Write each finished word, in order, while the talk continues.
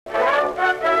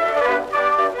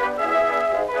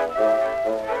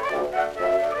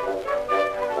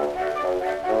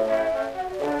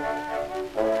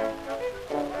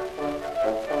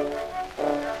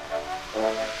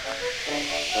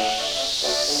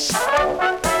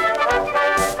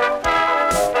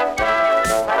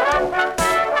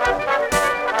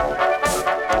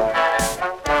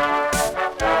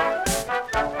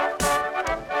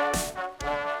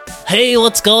Hey,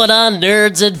 what's going on,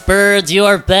 nerds and birds? You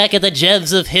are back at the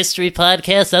Gems of History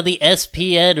podcast on the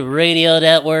SPN Radio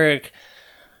Network.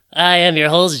 I am your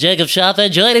host, Jacob Shop,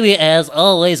 and joining me, as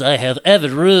always, I have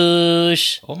Evan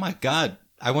Roosh. Oh my god,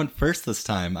 I went first this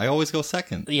time. I always go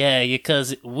second. Yeah,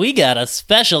 because we got a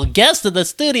special guest in the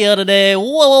studio today. Whoa,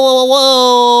 whoa,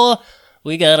 whoa, whoa.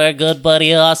 We got our good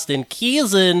buddy Austin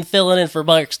Keeson filling in for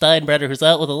Mark Steinbrenner, who's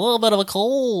out with a little bit of a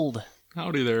cold.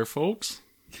 Howdy there, folks.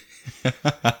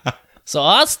 So,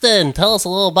 Austin, tell us a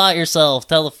little about yourself.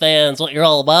 Tell the fans what you're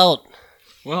all about.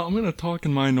 Well, I'm going to talk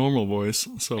in my normal voice,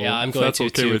 so Yeah, I'm if going that's to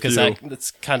okay too, with because you. it's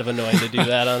kind of annoying to do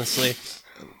that, honestly.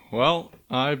 Well,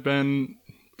 I've been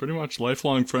pretty much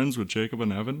lifelong friends with Jacob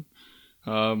and Evan.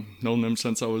 Known them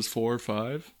since I was 4 or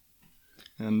 5.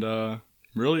 And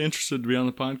really interested to be on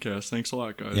the podcast. Thanks a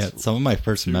lot, guys. Yeah, some of my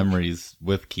first memories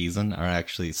with Keeson are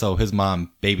actually, so his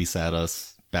mom babysat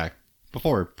us back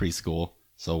before preschool,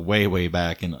 so way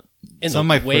back in some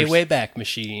of the my way back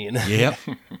machine. Yep.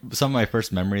 Some of my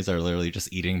first memories are literally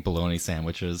just eating bologna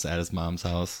sandwiches at his mom's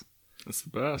house. It's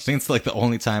the I best. think it's like the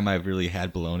only time I've really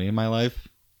had bologna in my life.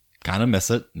 Kind of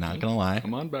miss it, not gonna lie.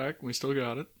 Come on back. We still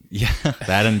got it. Yeah,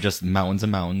 that and just mountains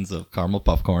and mountains of caramel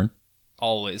popcorn.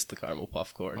 Always the caramel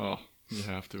puff corn. Oh, you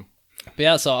have to. But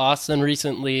yeah, so Austin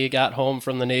recently got home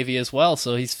from the Navy as well,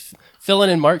 so he's filling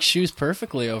in Mark's shoes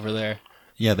perfectly over there.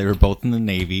 Yeah, they were both in the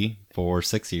Navy for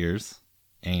 6 years.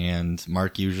 And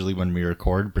Mark usually, when we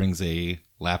record, brings a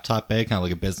laptop bag, kind of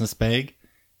like a business bag.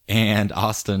 And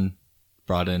Austin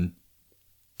brought in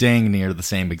dang near the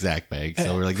same exact bag.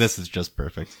 So we're like, this is just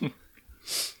perfect.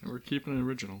 We're keeping it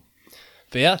original.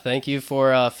 But yeah, thank you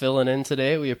for filling in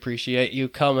today. We appreciate you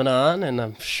coming on, and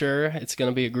I'm sure it's going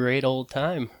to be a great old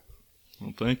time.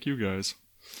 Well, thank you, guys.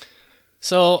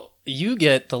 So you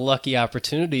get the lucky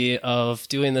opportunity of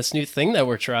doing this new thing that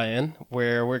we're trying,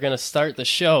 where we're going to start the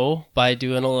show by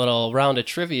doing a little round of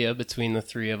trivia between the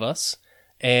three of us.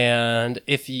 And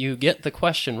if you get the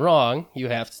question wrong, you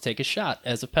have to take a shot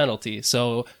as a penalty.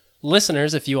 So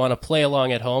listeners, if you want to play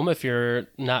along at home, if you're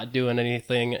not doing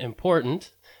anything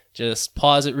important, just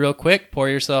pause it real quick, pour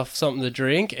yourself something to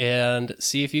drink, and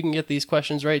see if you can get these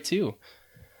questions right too.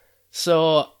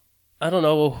 So I don't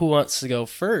know who wants to go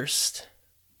first.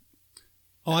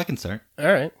 Oh, I can start.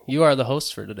 All right. You are the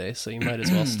host for today, so you might as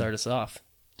well start us off.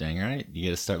 Dang right. You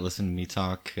got to start listening to me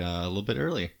talk a little bit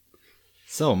early.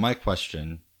 So my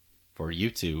question for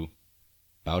you two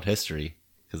about history,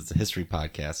 because it's a history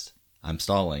podcast, I'm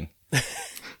stalling.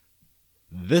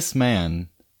 This man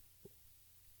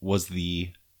was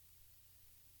the...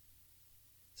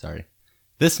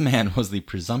 This man was the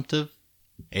presumptive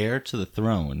heir to the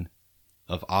throne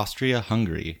of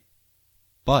Austria-Hungary,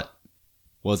 but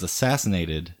was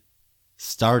assassinated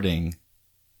starting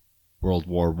World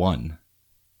War I.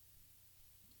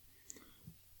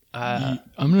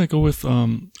 I'm going to go with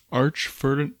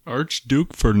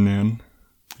Archduke Ferdinand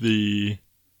the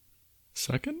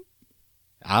second.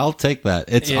 I'll take that.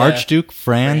 It's Yeah. Archduke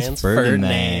Franz Franz Ferdinand.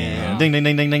 Ferdinand. Ding, ding,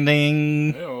 ding, ding, ding,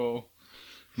 ding. Hey-oh.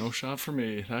 No shot for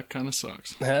me. That kind of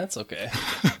sucks. That's okay.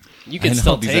 You I can know,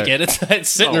 still these take are- it. It's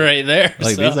sitting Oh. right there.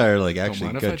 Like, so. these are, like, actually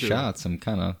mind if I good do. shots. I'm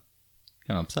kind of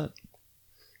upset.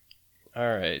 All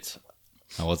right.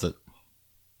 How was it?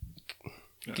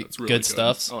 Yeah, G- it's really good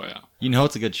stuff. Oh, yeah. You know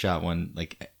it's a good shot when,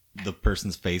 like, the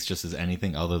person's face just is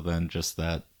anything other than just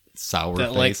that sour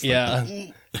That, like, face. yeah.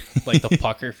 Like the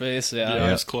pucker face. Yeah.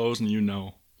 Your eyes closed and you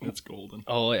know it's golden.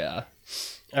 Oh, yeah.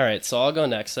 All right. So I'll go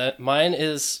next. Mine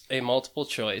is a multiple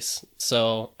choice.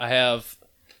 So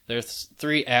there's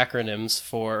 3 acronyms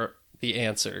for the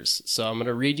answers. So I'm going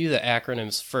to read you the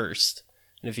acronyms first.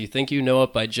 And if you think you know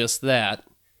it by just that,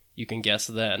 you can guess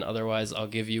then. Otherwise, I'll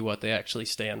give you what they actually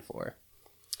stand for.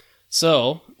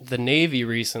 So, the Navy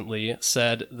recently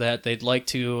said that they'd like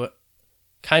to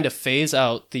kind of phase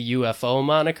out the UFO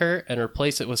moniker and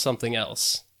replace it with something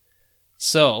else.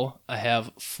 So, I have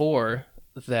 4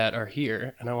 that are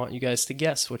here, and I want you guys to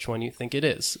guess which one you think it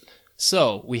is.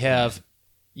 So, we have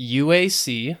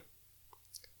UAC,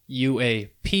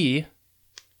 UAP,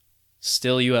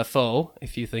 still UFO,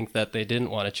 if you think that they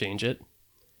didn't want to change it,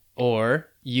 or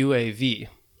UAV.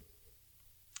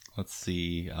 Let's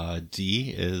see.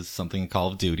 D is something in Call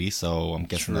of Duty, so I'm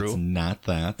guessing True. that's not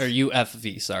that. Or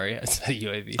UFV, sorry. I said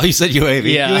UAV. Oh, you said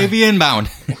UAV. Yeah. UAV inbound.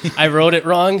 I wrote it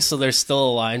wrong, so there's still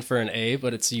a line for an A,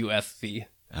 but it's UFV.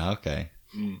 Okay.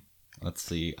 Let's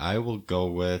see. I will go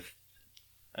with...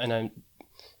 And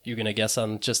you going to guess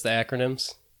on just the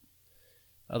acronyms?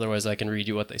 Otherwise, I can read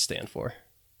you what they stand for.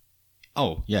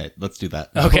 Oh, yeah, let's do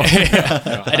that. Okay.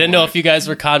 I didn't know if you guys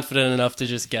were confident enough to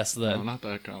just guess No, then. not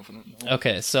that confident.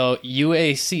 Okay, so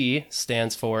UAC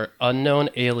stands for Unknown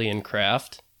Alien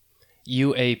Craft.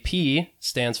 UAP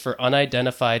stands for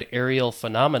Unidentified Aerial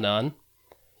Phenomenon,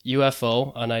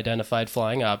 UFO, Unidentified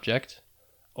Flying Object,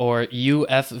 or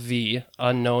UFV,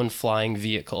 Unknown Flying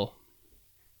Vehicle.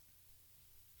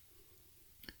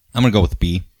 I'm going to go with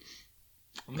B,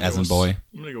 I'm gonna as go in with- boy.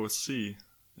 I'm going to go with C,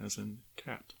 as in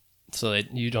cat. So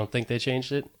you don't think they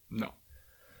changed it? No.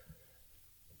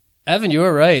 Evan, you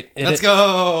were right. Let's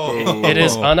go! It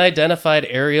is Unidentified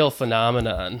Aerial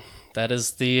Phenomenon. That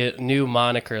is the new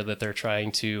moniker that they're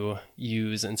trying to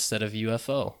use instead of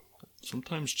UFO.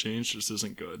 Sometimes change just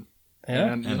isn't good.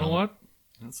 Yeah? And you know what?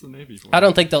 That's the Navy for I you.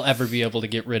 don't think they'll ever be able to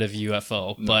get rid of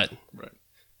UFO, but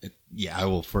Right. Yeah, I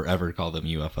will forever call them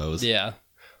UFOs. yeah.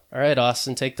 All right,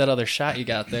 Austin, take that other shot you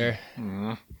got there.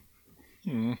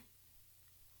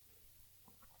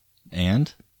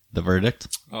 And the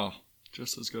verdict? Oh,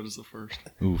 just as good as the first.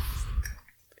 Oof.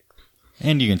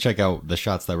 And you can check out the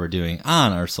shots that we're doing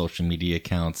on our social media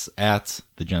accounts at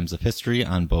The Gems of History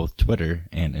on both Twitter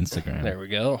and Instagram. There we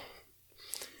go.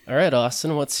 All right,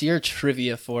 Austin, what's your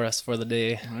trivia for us for the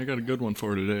day? I got a good one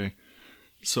for today.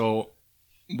 So,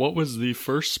 what was the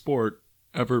first sport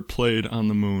ever played on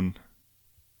the moon?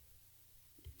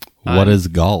 What is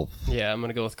golf? Yeah, I'm going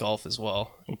to go with golf as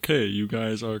well. Okay, you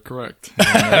guys are correct. All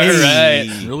right.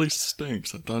 It really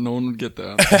stinks. I thought no one would get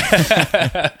that.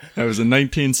 That was in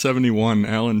 1971.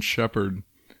 Alan Shepard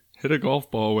hit a golf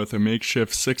ball with a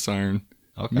makeshift 6-iron.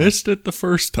 Okay. Missed it the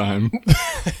first time.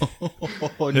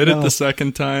 Hit it the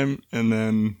second time, and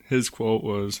then his quote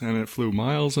was, "And it flew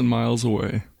miles and miles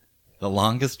away." The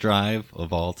longest drive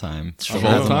of all time. True. Still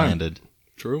hasn't Of all time. landed.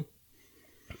 True.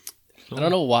 I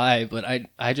don't know why, but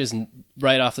I just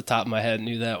right off the top of my head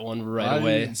knew that one right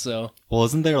away. So Well,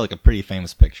 isn't there like a pretty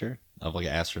famous picture of like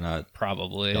an astronaut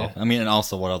probably. golf? I mean, and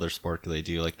also what other sport do they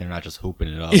do? Like they're not just hooping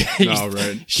it up. No,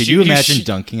 right. Could you imagine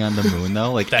dunking on the moon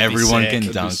though? Like That'd be everyone sick. can That'd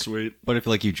be dunk. sweet. But if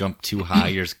like you jump too high,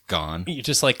 you're just gone. You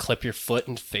just like clip your foot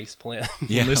and face plant.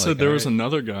 Yeah, They said like, there was alright.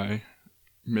 another guy,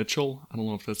 Mitchell. I don't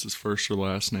know if that's his first or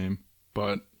last name,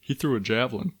 but he threw a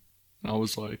javelin. I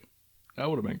was like, that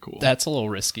would have been cool. That's a little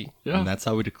risky. Yeah. And that's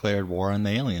how we declared war on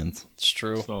the aliens. It's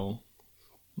true. So,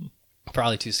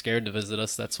 Probably too scared to visit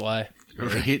us. That's why.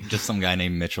 Right? Just some guy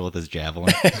named Mitchell with his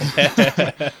javelin.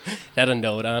 Had a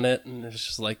note on it, and it was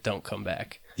just like, "Don't come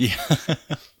back." Yeah. All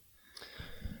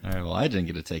right. Well, I didn't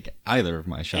get to take either of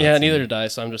my shots. Yeah, neither did I.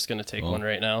 So I'm just gonna take Well, one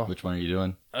right now. Which one are you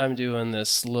doing? I'm doing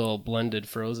this little blended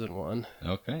frozen one.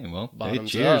 Okay. Well, hey,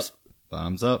 Bottoms cheers. up.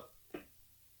 Bottoms up.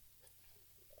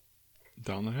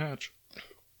 down the hatch.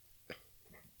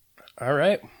 All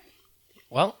right.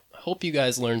 Well, hope you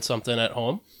guys learned something at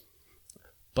home.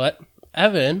 But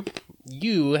Evan,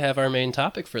 you have our main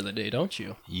topic for the day, don't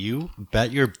you? You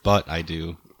bet your butt I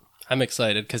do. I'm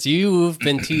excited because you've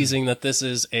been teasing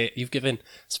that you've given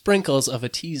sprinkles of a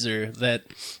teaser that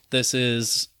this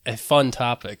is a fun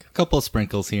topic. A couple of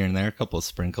sprinkles here and there, a couple of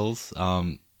sprinkles.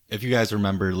 If you guys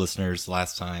remember, listeners,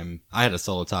 last time I had a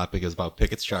solo topic. It was about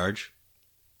Pickett's Charge.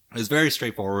 It was very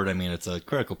straightforward. I mean, it's a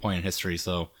critical point in history,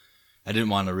 so I didn't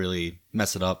want to really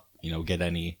mess it up, get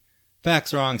any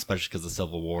facts wrong, especially because the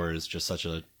Civil War is just such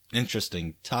an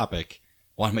interesting topic.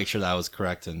 Want to make sure that I was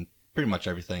correct in pretty much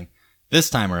everything. This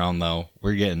time around, though,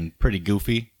 we're getting pretty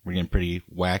goofy. We're getting pretty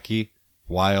wacky,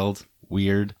 wild,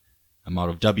 weird. I'm out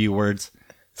of W words.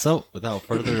 So, without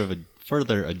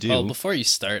further ado, Well, before you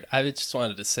start, I just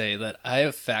wanted to say that I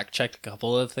have fact-checked a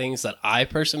couple of things that I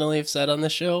personally have said on the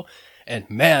show, and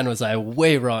man, was I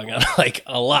way wrong on like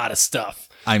a lot of stuff.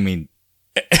 I mean,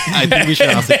 I think we should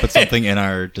also put something in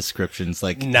our descriptions.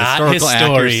 Like, Not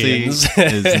historical historians.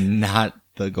 accuracy is not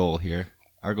the goal here.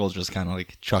 Our goal is just kind of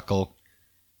like chuckle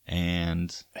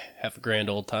and Have a grand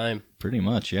old time. pretty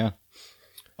much, yeah.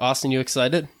 Austin, you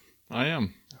excited? I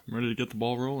am. I'm ready to get the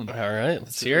ball rolling. All right,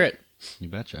 let's hear it. You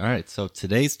betcha. All right, so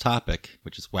today's topic,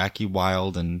 which is wacky,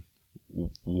 wild, and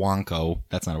wonko,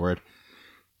 that's not a word,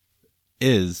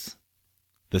 is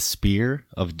the Spear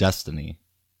of Destiny.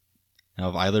 Now,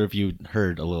 have either of you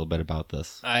heard a little bit about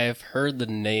this? I've heard the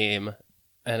name,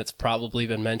 and it's probably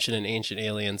been mentioned in Ancient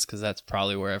Aliens because that's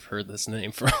probably where I've heard this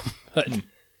name from. But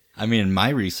I mean, in my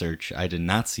research, I did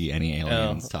not see any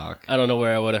aliens talk. I don't know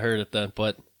where I would have heard it then.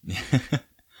 But I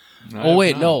oh have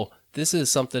wait, not. no, this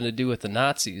is something to do with the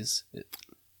Nazis.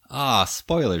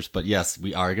 Spoilers, but yes,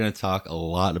 we are going to talk a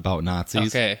lot about Nazis.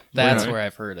 Okay, that's Right. where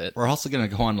I've heard it. We're also going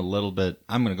to go on a little bit,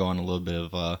 I'm going to go on a little bit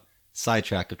of a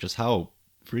sidetrack of just how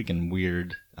freaking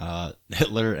weird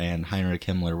Hitler and Heinrich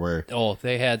Himmler were. Oh,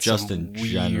 they had Just some in weird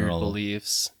general.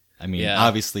 beliefs. I mean, Yeah.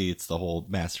 obviously it's the whole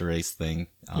master race thing.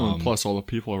 Well, and plus all the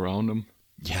people around him.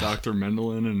 Yeah. Dr.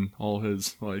 Mendelin and all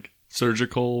his,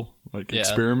 surgical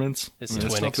experiments. His I mean, that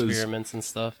twin stuff is- experiments and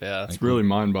stuff. Yeah. It's really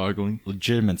mind-boggling.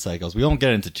 Legitimate psychos. We won't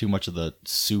get into too much of the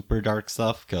super dark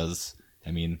stuff because,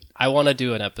 I mean, I want to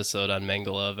do an episode on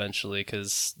Mengele eventually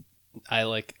because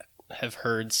I have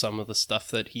heard some of the stuff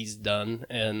that he's done,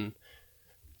 and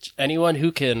anyone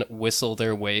who can whistle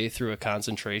their way through a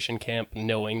concentration camp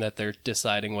knowing that they're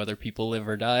deciding whether people live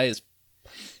or die is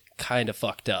kind of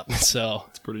fucked up. So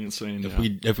It's pretty insane.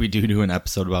 if we do an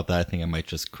episode about that, I think I might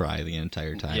just cry the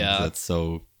entire time. Yeah. That's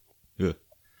so. Ugh.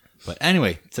 But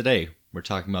anyway, today we're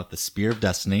talking about the Spear of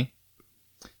Destiny.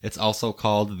 It's also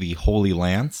called the Holy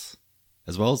Lance,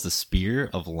 as well as the Spear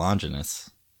of Longinus.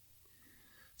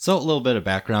 So a little bit of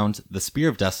background: the Spear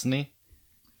of Destiny.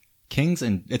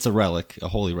 It's a relic, a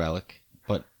holy relic,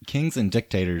 but kings and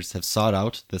dictators have sought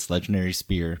out this legendary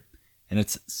spear, and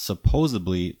it's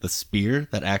supposedly the spear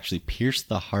that actually pierced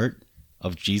the heart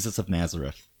of Jesus of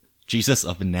Nazareth. Jesus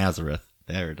of Nazareth.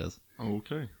 There it is.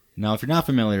 Okay. Now, if you're not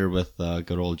familiar with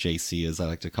good old JC, as I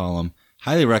like to call him,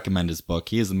 highly recommend his book.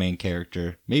 He is the main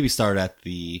character. Maybe start at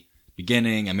the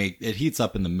beginning. I mean, it heats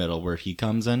up in the middle where he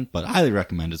comes in, but I highly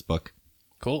recommend his book.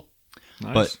 cool.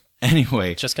 Nice. But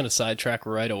anyway, Just gonna sidetrack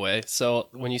right away. So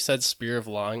when you said Spear of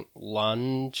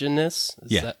Longinus,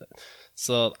 Yeah.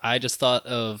 So I just thought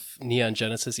of Neon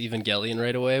Genesis Evangelion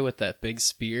right away with that big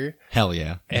spear, hell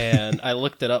yeah. and I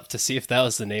looked it up to see if that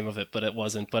was the name of it, but it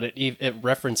wasn't. But it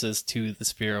references to the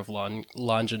Spear of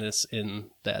Longinus in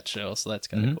that show, so that's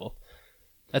kind of cool.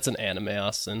 That's an anime,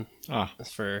 Austin, Ah,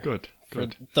 for good. for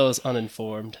Good. those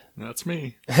uninformed. That's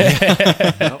me.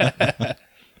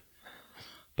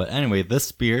 But anyway, this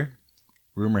spear,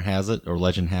 rumor has it, or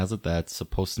legend has it, that it's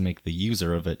supposed to make the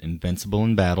user of it invincible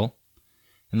in battle,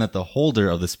 and that the holder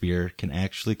of the spear can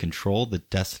actually control the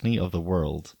destiny of the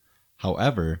world.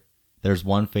 However, there's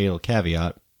one fatal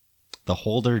caveat. The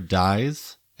holder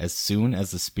dies as soon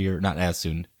as the spear, not as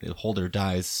soon, the holder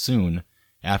dies soon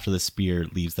after the spear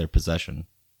leaves their possession.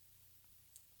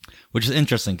 Which is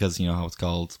interesting because, you know how it's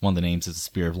called, one of the names is the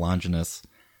Spear of Longinus.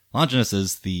 Longinus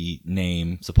is the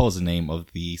name, supposed name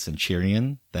of the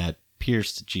centurion that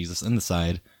pierced Jesus in the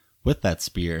side with that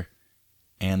spear.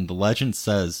 And the legend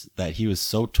says that he was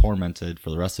so tormented for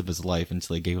the rest of his life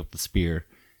until he gave up the spear,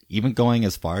 even going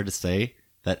as far to say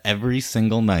that every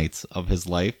single night of his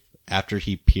life after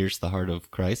he pierced the heart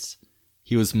of Christ,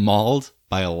 he was mauled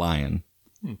by a lion.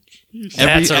 Jeez.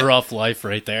 Every- That's a rough life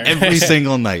right there. Every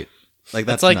single night. Like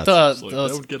that's It's like nuts. It's like,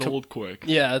 those that would get old quick.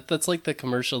 Yeah, that's like the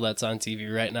commercial that's on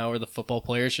TV right now where the football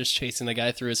player's just chasing the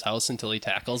guy through his house until he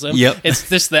tackles him. Yep. It's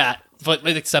just that, but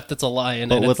except it's a lion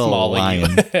But and with it's a mauling you.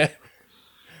 lion.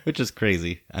 Which is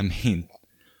crazy. I mean,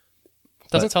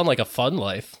 Doesn't sound like a fun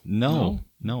life. no,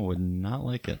 would not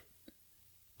like it.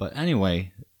 But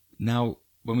anyway, now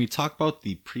when we talk about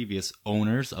the previous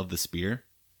owners of the spear,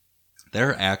 there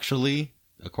are actually,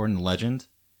 according to legend,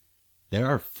 there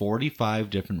are 45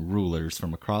 different rulers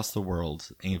from across the world,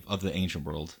 of the ancient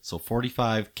world. So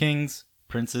 45 kings,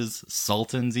 princes,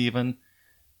 sultans even.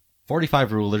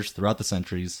 45 rulers throughout the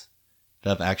centuries that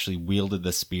have actually wielded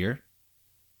this spear,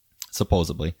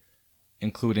 supposedly,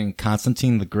 including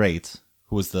Constantine the Great,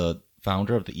 who was the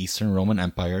founder of the Eastern Roman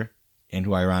Empire, and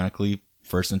who ironically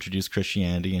first introduced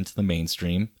Christianity into the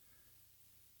mainstream.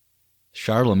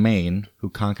 Charlemagne, who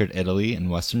conquered Italy and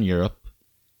Western Europe,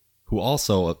 who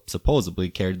also supposedly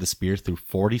carried the spear through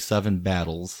 47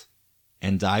 battles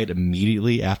and died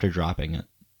immediately after dropping it.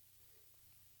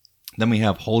 Then we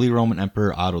have Holy Roman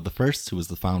Emperor Otto I, who was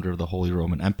the founder of the Holy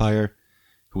Roman Empire,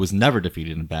 who was never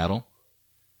defeated in battle,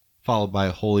 followed by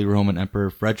Holy Roman Emperor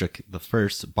Frederick I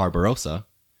Barbarossa,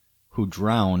 who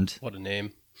drowned What a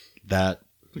name. that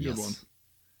a good one.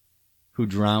 who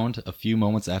drowned a few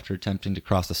moments after attempting to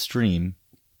cross a stream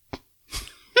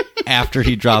after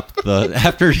he dropped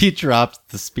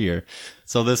the spear.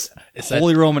 So this Is that-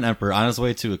 Holy Roman Emperor, on his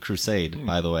way to a crusade,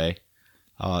 by the way,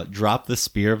 dropped the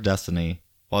Spear of Destiny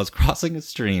while he was crossing a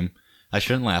stream. I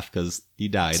shouldn't laugh because he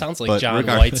died. Sounds like but John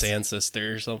regardless- White's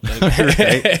ancestor or something.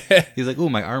 Right? He's like, "Ooh,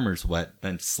 my armor's wet,"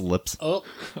 then slips. Oh,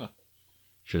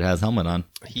 Should have his helmet on.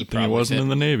 he He probably wasn't did. in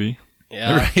the Navy.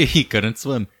 Yeah, Right? He couldn't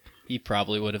swim. he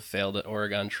probably would have failed at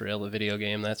Oregon Trail, the video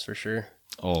game. That's for sure.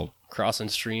 Oh, Crossing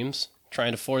streams,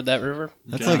 trying to ford that river.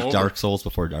 that's Game like over. Dark Souls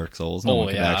before Dark Souls. No Oh, one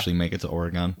could yeah. actually make it to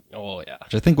Oregon. Oh yeah.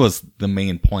 Which I think was the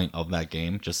main point of that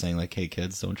game. Just saying, like, hey,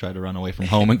 kids, don't try to run away from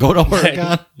home and go to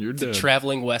Oregon. You're dead.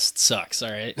 Traveling west sucks.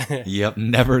 All right. Yep,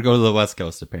 never go to the West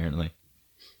Coast, apparently.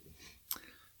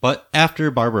 But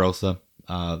after Barbarossa,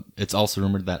 it's also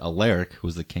rumored that Alaric, who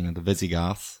was the king of the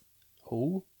Visigoths,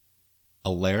 Who?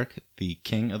 Alaric, the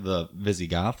king of the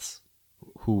Visigoths,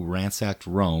 who ransacked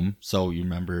Rome. So you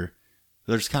remember,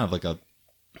 there's kind of like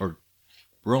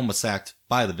Rome was sacked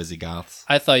by the Visigoths.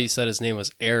 I thought you said his name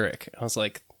was Eric. I was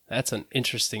like, that's an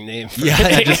interesting name for Yeah,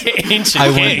 an I just- ancient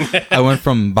I king. went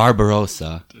from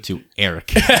Barbarossa to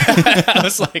Eric. I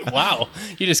was like, wow,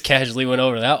 you just casually went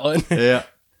over that one. Yeah.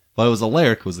 Well, it was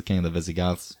Alaric who was the king of the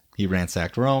Visigoths. He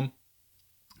ransacked Rome.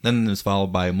 Then it was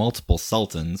followed by multiple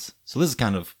sultans. So this is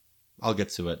kind of, I'll get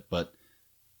to it, but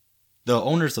the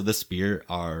owners of this spear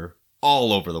are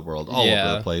all over the world, all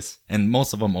over the place. And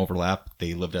most of them overlap.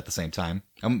 They lived at the same time.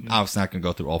 I'm obviously not going to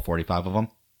go through all 45 of them.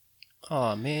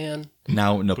 Oh, man.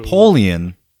 Now,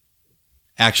 Napoleon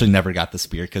actually never got the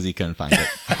spear because he couldn't find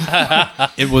it.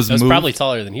 It was It was moved. probably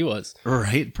taller than he was.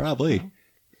 Right, probably.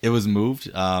 It was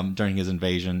moved during his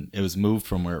invasion. It was moved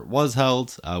from where it was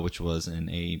held, which was in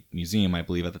a museum, I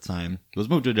believe, at the time. It was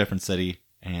moved to a different city,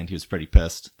 and he was pretty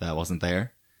pissed that it wasn't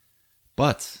there.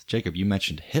 But, Jacob, you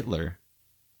mentioned Hitler.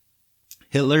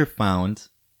 Hitler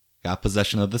got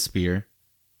possession of the spear.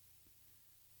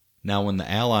 Now, when the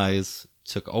Allies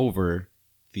took over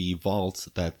the vault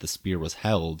that the spear was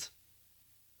held,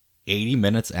 80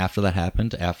 minutes after that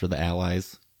happened, after the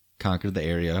Allies conquered the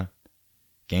area,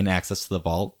 gained access to the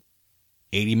vault,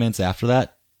 80 minutes after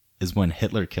that is when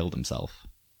Hitler killed himself.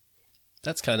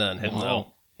 That's kind of on him, though.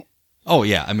 Oh,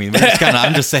 yeah. I mean, it's kind of,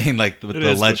 I'm just saying, like, with It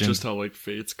the is legend. just how like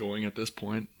fate's going at this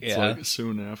point. It's Yeah. like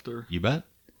soon after. You bet.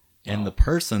 And the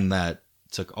person that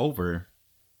took over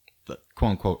the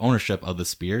quote-unquote ownership of the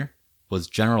spear was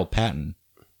General Patton.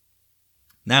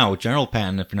 Now, General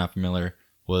Patton, if you're not familiar,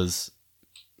 was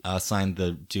assigned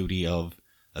the duty of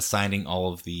assigning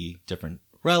all of the different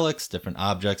relics, different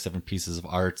objects, different pieces of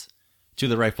art to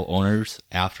the rightful owners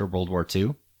after World War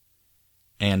II.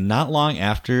 And not long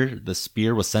after the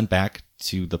spear was sent back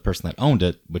to the person that owned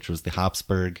it, which was the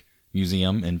Habsburg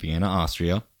Museum in Vienna,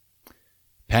 Austria,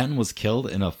 Patton was killed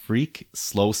in a freak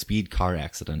slow-speed car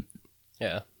accident.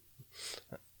 Yeah.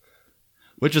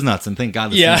 Which is nuts, and thank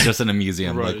God this Yeah. is just in a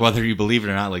museum. Right. Like, whether you believe it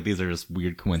or not, like, these are just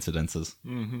weird coincidences.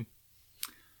 Mm-hmm.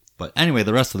 But anyway,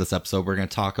 the rest of this episode, we're going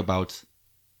to talk about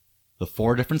the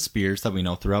 4 different spears that we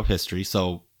know throughout history.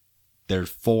 So, there's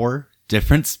 4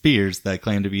 different spears that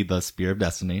claim to be the Spear of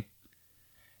Destiny.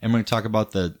 And we're going to talk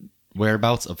about the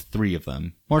whereabouts of 3 of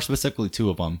them. More specifically, 2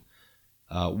 of them.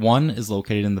 One is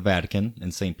located in the Vatican,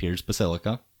 in St. Peter's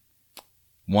Basilica.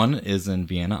 One is in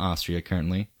Vienna, Austria,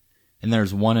 currently. And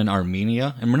there's one in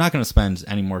Armenia. And we're not going to spend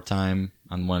any more time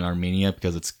on one in Armenia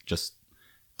because it's just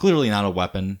clearly not a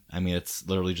weapon. I mean, it's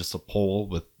literally just a pole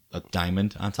with a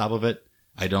diamond on top of it.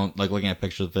 I don't like looking at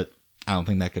pictures of it. I don't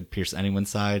think that could pierce anyone's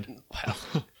side. Wow.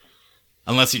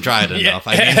 Unless you tried it Yeah. enough.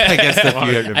 I mean, I guess if you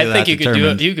if you're I that think you could do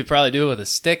determined, it. You could probably do it with a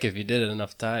stick if you did it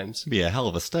enough times. it'd be a hell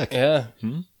of a stick. Yeah.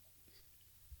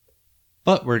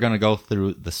 But we're going to go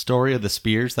through the story of the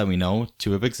spears that we know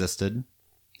to have existed,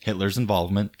 Hitler's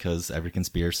involvement, because every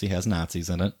conspiracy has Nazis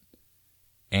in it.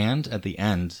 And at the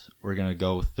end, we're going to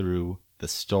go through the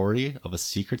story of a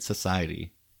secret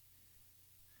society.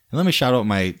 And let me shout out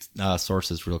my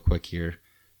sources real quick here.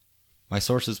 My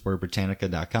sources were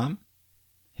Britannica.com,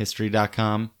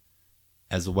 History.com,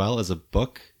 as well as a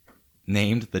book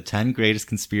named The 10 Greatest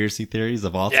Conspiracy Theories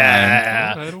of All Time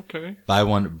Yeah. All right, okay. by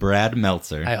one Brad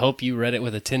Meltzer. I hope you read it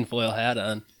with a tinfoil hat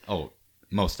on. Oh,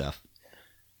 most stuff.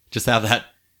 Just have that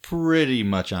pretty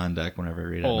much on deck whenever I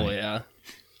read it. Oh, yeah.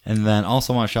 And then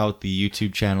also want to shout out the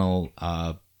YouTube channel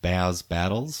Baz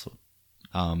Battles.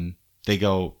 They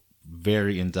go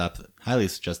very in depth. Highly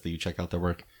suggest that you check out their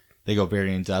work. They go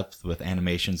very in depth with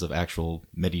animations of actual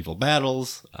medieval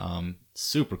battles.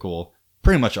 Super cool.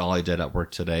 Pretty much all I did at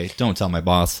work today. Don't tell my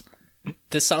boss.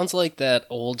 This sounds like that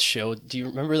old show. Do you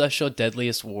remember that show,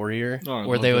 Deadliest Warrior? Oh, I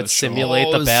where love they would that show. simulate Oh,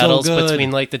 it the was so battles good.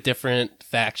 between like the different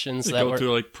factions They that go were.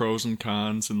 through like pros and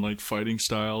cons and like fighting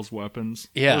styles, weapons.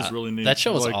 Yeah, It was really neat. that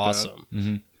show I was liked that.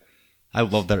 awesome. I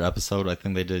love their episode. I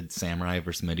think they did Samurai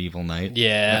versus Medieval Knight.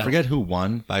 Yeah. I forget who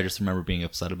won, but I just remember being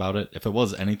upset about it. If it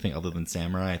was anything other than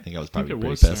Samurai, I think I was I think probably it pretty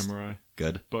was pissed. Samurai,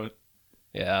 Good. but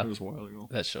Yeah, it was a while ago.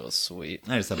 that show was sweet.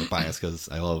 I just have a bias because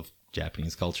I love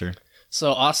Japanese culture.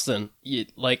 So Austin,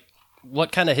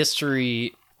 what kind of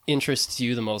history interests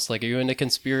you the most? Like, are you into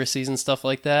conspiracies and stuff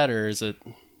like that, or is it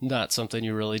not something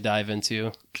you really dive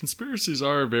into? Conspiracies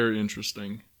are very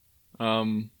interesting.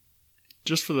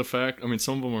 Just for the fact, I mean,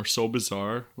 some of them are so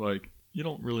bizarre, like, you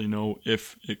don't really know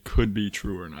if it could be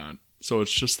true or not. So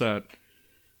it's just that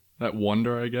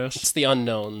wonder, I guess. It's the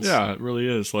unknowns. Yeah, it really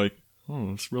is. Like,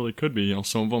 oh, this really could be. You know,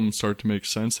 some of them start to make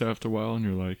sense after a while, and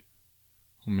you're like,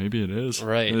 well, maybe it is.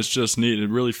 Right. And it's just neat. It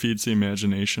really feeds the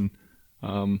imagination.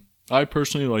 I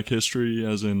personally like history,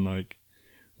 as in like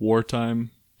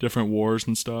wartime, different wars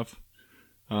and stuff.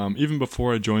 Even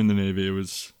before I joined the Navy,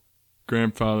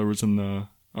 grandfather was in the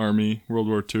Army, World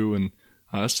War II, and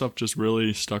that stuff just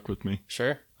really stuck with me.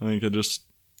 Sure. I think I just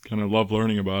kind of love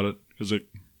learning about it because it,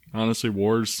 honestly,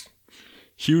 wars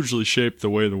hugely shaped the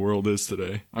way the world is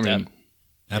today. I mean,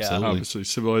 Absolutely. obviously,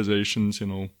 civilizations,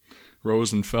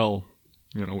 rose and fell,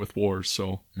 with wars.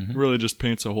 So it really just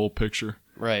paints a whole picture.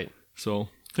 Right. So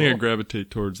I think I Cool.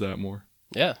 gravitate towards that more.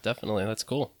 Yeah, definitely. That's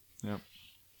cool. Yeah.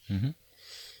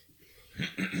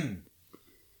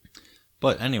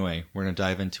 But anyway, we're going to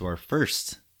dive into our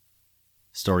first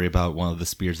story about one of the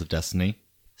Spears of Destiny.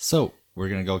 So, we're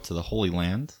going to go to the Holy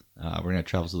Land. We're going to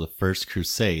travel to the First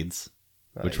Crusades,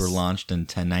 which were Nice. launched in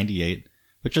 1098.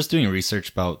 But just doing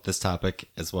research about this topic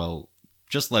as well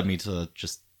just led me to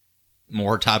just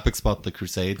more topics about the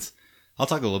Crusades. I'll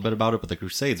talk a little bit about it, but the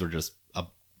Crusades were just a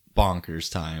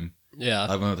bonkers time. Yeah.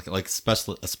 Like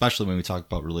especially when we talk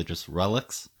about religious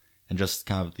relics and just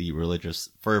kind of the religious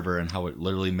fervor and how it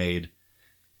literally made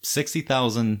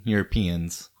 60,000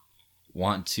 Europeans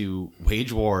want to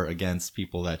wage war against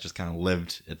people that just kind of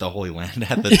lived at the Holy Land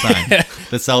at the time.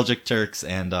 The Seljuk Turks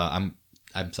and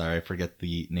I'm sorry, I forget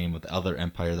the name of the other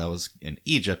empire that was in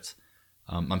Egypt.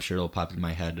 I'm sure it'll pop in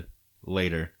my head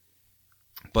later.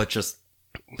 But just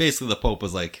basically the Pope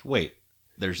was like, wait,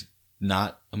 there's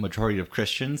not a majority of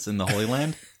Christians in the Holy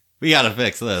Land? We gotta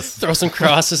fix this. Throw some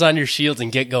crosses on your shields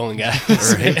and get going, guys.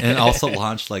 Right? And it also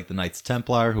launched like the Knights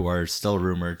Templar, who are still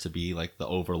rumored to be like the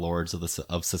overlords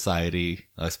of society,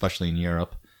 especially in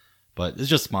Europe. But it's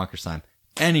just bonkers time.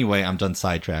 Anyway, I'm done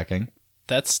sidetracking.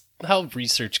 That's how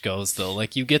research goes, though.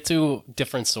 Like, you get to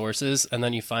different sources, and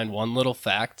then you find one little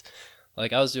fact.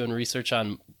 Like, I was doing research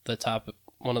on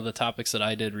one of the topics that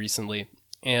I did recently,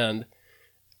 and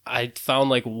I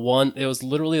found it was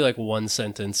literally like one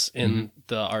sentence in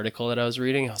the article that I was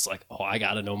reading. I was like, oh, I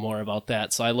got to know more about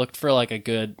that. So I looked for like a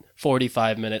good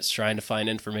 45 minutes trying to find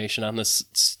information on this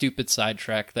stupid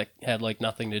sidetrack that had like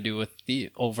nothing to do with the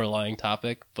overlying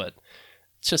topic, but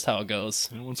it's just how it goes.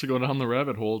 And once you go down the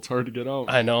rabbit hole, it's hard to get out.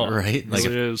 I know. Right? It Like,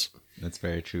 really is. that's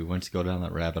very true. Once you go down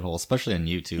that rabbit hole, especially on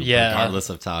YouTube, Yeah. regardless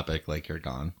of topic, like you're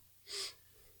gone.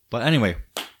 But anyway,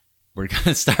 we're going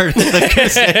to start the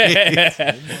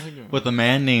Crusades with a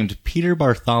man named Peter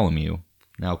Bartholomew.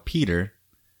 Now, Peter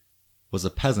was a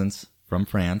peasant from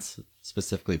France,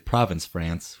 specifically Provence,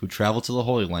 France, who traveled to the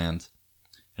Holy Land.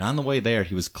 And on the way there,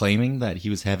 he was claiming that he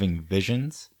was having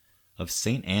visions of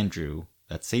St. Andrew,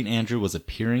 that St. Andrew was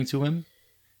appearing to him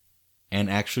and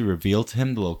actually revealed to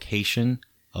him the location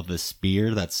of the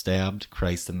spear that stabbed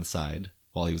Christ in the side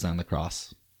while he was on the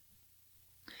cross.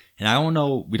 And I don't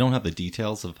know, we don't have the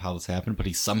details of how this happened, but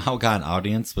he somehow got an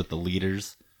audience with the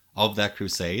leaders of that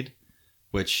crusade,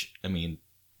 which, I mean,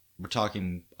 we're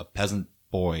talking a peasant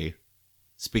boy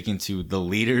speaking to the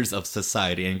leaders of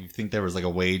society, and you think there was like a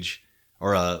wage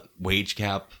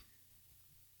gap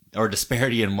or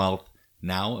disparity in wealth.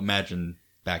 Now imagine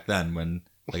back then when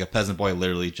like a peasant boy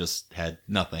literally just had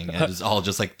nothing, and it was all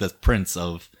just like the prince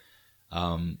of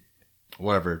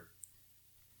whatever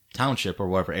township or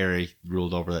whatever area he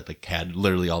ruled over that like had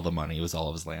literally all the money. It was all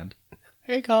of his land.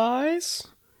 Hey guys,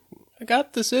 I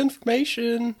got this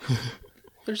information.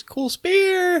 There's a cool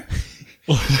spear.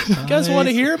 You guys want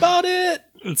to hear about it?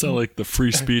 It's not like the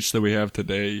free speech that we have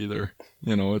today either.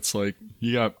 It's like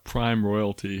you got prime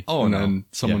royalty, and then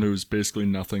someone who's basically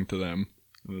nothing to them.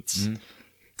 It's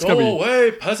Go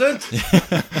away, peasant.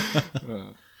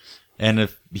 And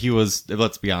if he was,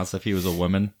 let's be honest, if he was a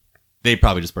woman, they'd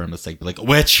probably just burn him at the stake, be like, a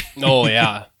witch. Oh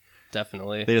yeah,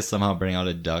 definitely. They just somehow bring out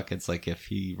a duck. It's like if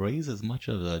he weighs as much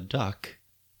as a duck,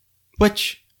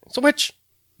 witch. It's a witch.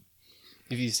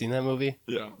 Have you seen that movie?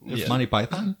 yeah. It's Monty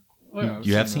Python. Oh, yeah, I've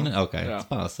You have seen that. it? Okay. Yeah. I was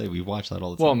about to say we watch that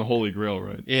all the time. Well, on the Holy Grail,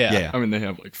 right? Yeah. Yeah. I mean, they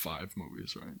have like 5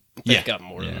 movies, right? They've Yeah. got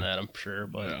more Yeah. than that, I'm sure.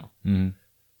 But Yeah. Mhm.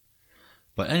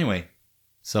 But anyway,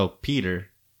 so Peter,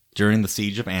 during the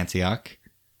siege of Antioch,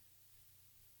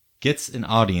 gets an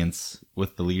audience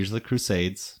with the leaders of the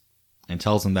Crusades and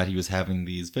tells them that he was having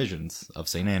these visions of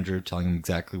St. Andrew, telling him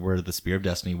exactly where the Spear of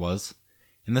Destiny was.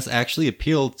 And this actually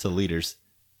appealed to leaders.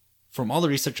 From all the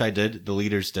research I did, the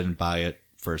leaders didn't buy it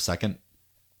for a second.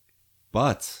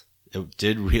 But it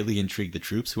did really intrigue the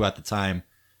troops, who at the time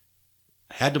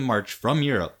had to march from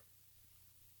Europe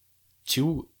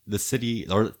to the city,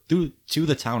 or to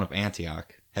the town of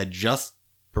Antioch, had just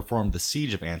performed the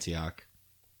siege of Antioch,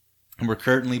 and were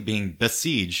currently being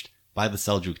besieged by the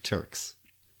Seljuk Turks.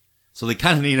 So they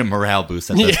kind of need a morale boost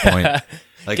at this point.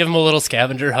 Like, give them a little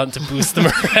scavenger hunt to boost the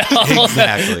morale.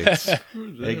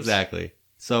 exactly. Exactly.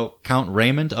 So Count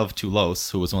Raymond of Toulouse,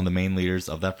 who was one of the main leaders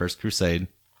of that first crusade,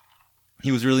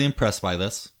 he was really impressed by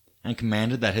this and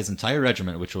commanded that his entire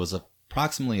regiment, which was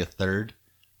approximately a third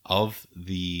of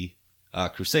the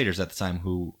crusaders at the time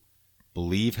who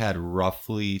believe had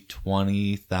roughly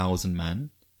 20,000 men.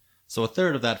 So a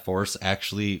third of that force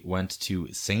actually went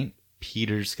to St.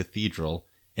 Peter's Cathedral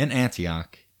in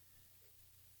Antioch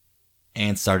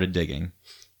and started digging.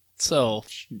 So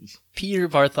Jeez. Peter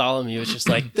Bartholomew was just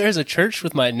like, there's a church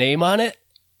with my name on it.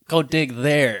 Go dig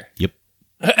there. Yep.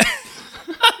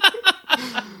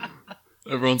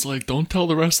 Everyone's like, don't tell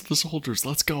the rest of the soldiers.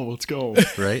 Let's go.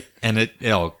 Right? And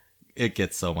it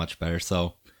gets so much better.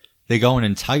 So they go an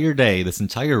entire day, this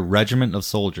entire regiment of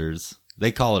soldiers,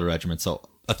 they call it a regiment. So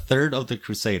a third of the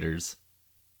crusaders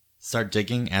start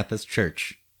digging at this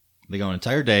church. They go an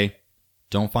entire day,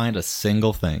 don't find a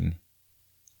single thing.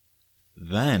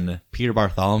 Then Peter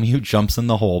Bartholomew jumps in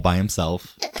the hole by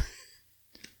himself.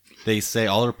 They say,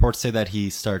 all reports say that he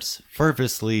starts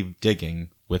fervently digging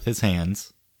with his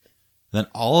hands. Then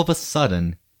all of a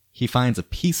sudden, he finds a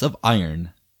piece of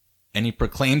iron, and he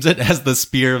proclaims it as the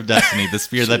Spear of Destiny, the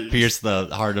spear that pierced the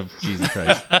heart of Jesus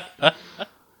Christ.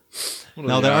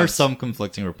 Now, there are some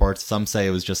conflicting reports. Some say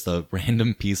it was just a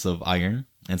random piece of iron,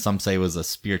 and some say it was a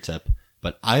spear tip.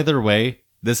 But either way,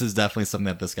 this is definitely something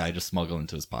that this guy just smuggled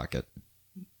into his pocket.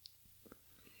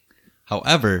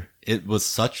 However, it was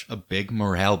such a big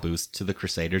morale boost to the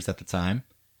Crusaders at the time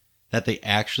that they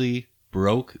actually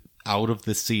broke out of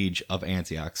the siege of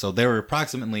Antioch. So there were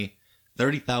approximately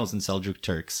 30,000 Seljuk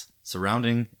Turks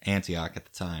surrounding Antioch at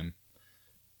the time.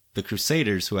 The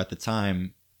Crusaders, who at the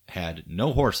time had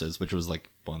no horses, which was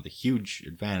like one of the huge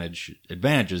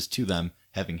advantages to them,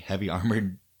 having heavy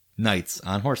armored knights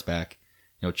on horseback,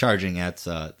 charging at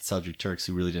Seljuk Turks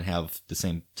who really didn't have the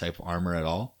same type of armor at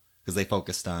all, because they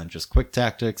focused on just quick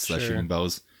tactics, shooting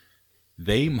bows.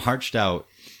 They marched out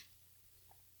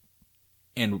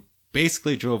and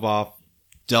basically drove off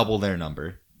double their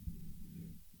number.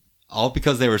 All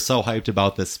because they were so hyped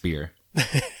about this spear.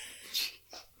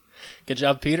 Good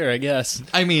job, Peter, I guess.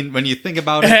 I mean, when you think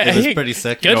about it, it was pretty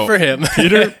sick. Good for him.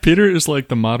 Peter is like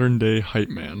the modern day hype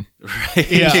man. Right?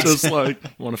 Yeah. He's just like,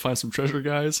 want to find some treasure,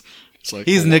 guys? It's like,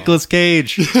 He's oh, wow. Nicolas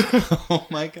Cage. Oh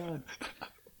my god.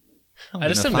 I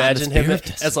just imagine him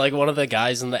as like one of the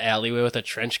guys in the alleyway with a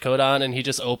trench coat on, and he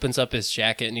just opens up his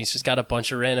jacket and he's just got a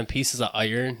bunch of random pieces of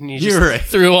iron, and he just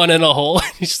threw one in a hole.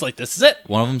 He's just like, this is it.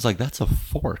 One of them's like, that's a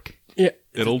fork. Yeah,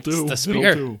 It'll do. the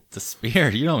spear. It'll do. It's a spear.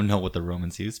 You don't know what the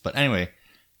Romans used. But anyway,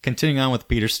 continuing on with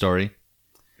Peter's story,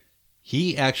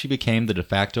 he actually became the de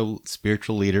facto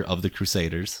spiritual leader of the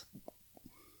Crusaders.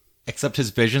 Except his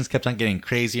visions kept on getting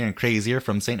crazier and crazier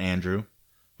from St. Andrew,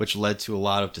 which led to a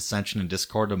lot of dissension and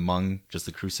discord among just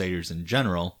the Crusaders in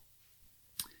general.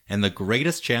 And the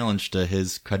greatest challenge to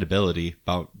his credibility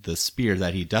about the spear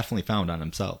that he definitely found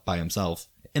by himself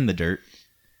in the dirt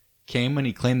came when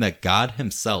he claimed that God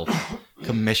himself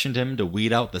commissioned him to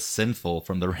weed out the sinful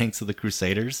from the ranks of the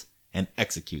Crusaders and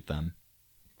execute them.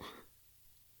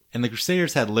 And the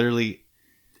Crusaders had literally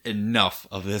enough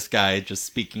of this guy just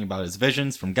speaking about his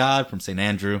visions from God, from St.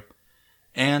 Andrew,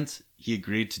 and he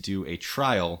agreed to do a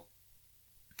trial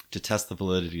to test the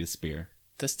validity of the spear.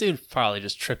 This dude probably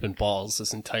just tripping balls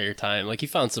this entire time. Like, he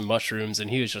found some mushrooms and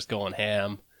he was just going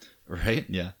ham. Right?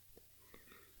 Yeah.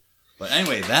 But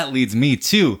anyway, that leads me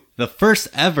to the first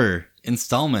ever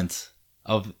installment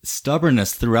of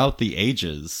Stubbornness Throughout the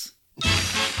Ages.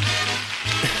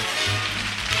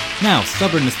 Now,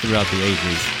 Stubbornness Throughout the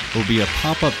Ages will be a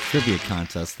pop-up trivia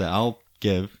contest that I'll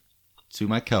give to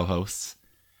my co-hosts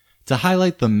to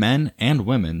highlight the men and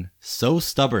women so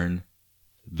stubborn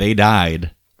they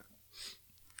died.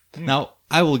 Now,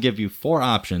 I will give you 4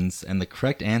 options, and the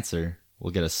correct answer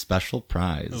will get a special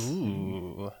prize.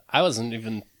 Ooh. I wasn't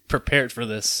even prepared for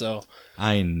this, so...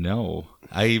 I know.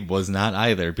 I was not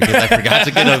either, because I forgot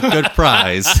to get a good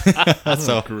prize.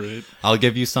 So Great. I'll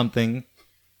give you something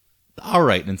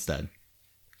alright instead.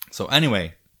 So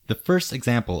anyway, the first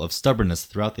example of stubbornness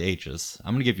throughout the ages,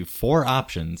 I'm going to give you 4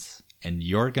 options, and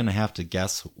you're going to have to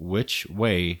guess which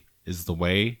way is the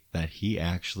way that he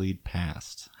actually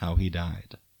passed, how he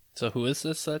died. So who is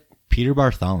this? Peter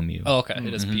Bartholomew. Oh, okay.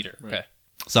 It is Peter. Right. Okay.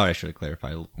 Sorry, I should have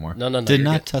clarified a little more. No, Did you're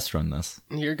not good. test run this.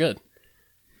 You're good.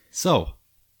 So,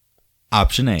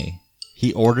 option A.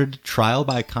 He ordered trial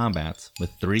by combat with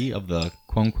 3 of the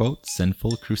quote-unquote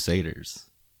sinful crusaders.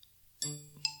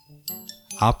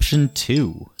 Option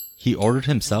 2. He ordered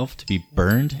himself to be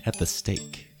burned at the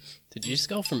stake. Did you just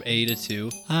go from A to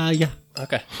 2? Yeah.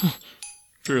 Okay.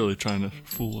 Really trying to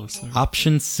fool us there.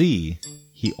 Option C.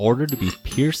 He ordered to be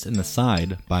pierced in the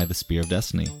side by the Spear of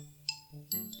Destiny.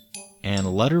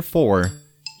 And letter 4.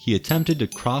 He attempted to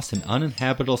cross an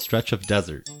uninhabitable stretch of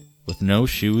desert with no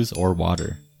shoes or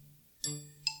water.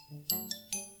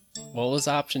 What was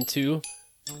option 2?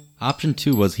 Option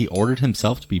 2 was he ordered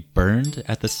himself to be burned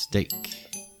at the stake.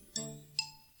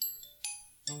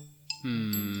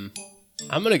 I'm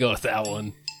gonna go with that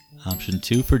one. Option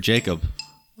 2 for Jacob.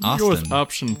 I'll go with Austin.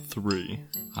 option 3.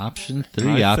 Option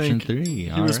 3. I Option think 3. He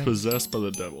All was right. possessed by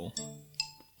the devil.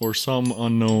 Or some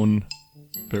unknown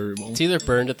variable. It's either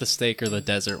burned at the stake or the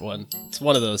desert one. It's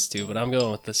one of those two, but I'm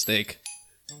going with the stake.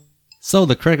 So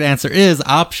the correct answer is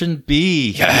option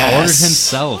B. Yes! He ordered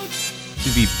himself to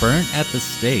be burnt at the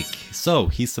stake. So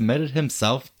he submitted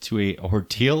himself to a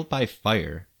ordeal by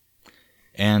fire.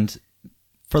 And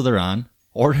further on,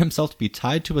 ordered himself to be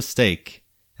tied to a stake,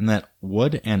 and that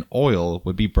wood and oil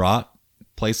would be brought,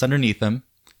 placed underneath him,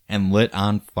 and lit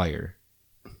on fire.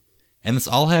 And this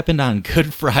all happened on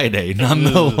Good Friday,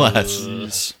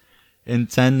 nonetheless, in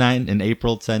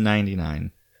April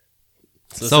 1099.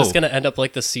 So is this going to end up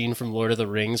like the scene from Lord of the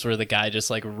Rings where the guy just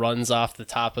like runs off the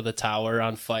top of the tower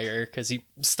on fire because he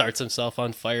starts himself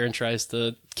on fire and tries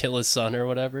to kill his son or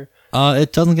whatever?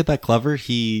 It doesn't get that clever.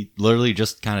 He literally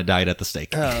just kind of died at the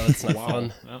stake. Oh, that's not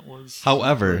fun. That was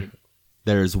However,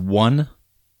 there's one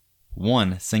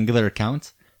singular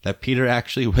account that Peter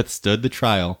actually withstood the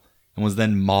trial and was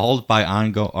then mauled by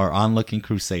onlooking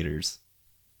crusaders.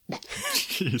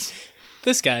 Jeez.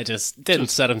 This guy just didn't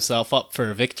set himself up for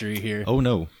a victory here. Oh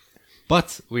no.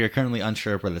 But we are currently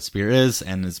unsure of where the spear is,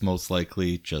 and is most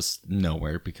likely just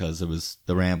nowhere because it was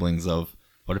the ramblings of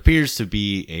what appears to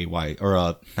be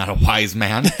not a wise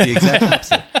man, the exact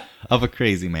opposite of a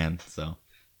crazy man. So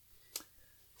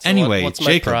anyway, what's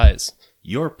my Jacob, prize?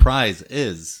 your prize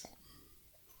is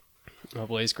Oh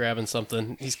boy, he's grabbing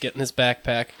something. He's getting his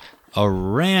backpack. a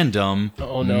random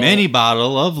Oh, no. mini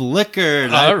bottle of liquor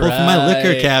that I pulled from my liquor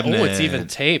Alright. cabinet. Oh, it's even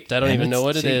taped. I don't And even know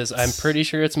it's what it is. taped. I'm pretty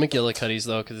sure it's McGillicuddy's,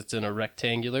 though, because it's in a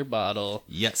rectangular bottle.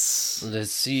 Yes.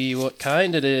 Let's see what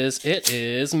kind it is. It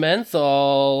is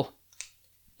menthol.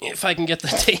 If I can get the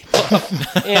tape off.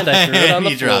 And I threw it on the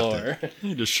You dropped floor.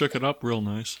 He just shook it up real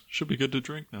nice. Should be good to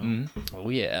drink now. Oh,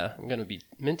 yeah. I'm going to be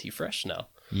minty fresh now.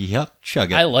 Yep,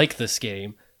 chug it. I like this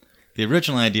game. The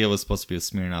original idea was supposed to be with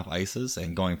Smirnoff Ices,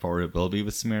 and going forward it will be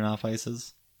with Smirnoff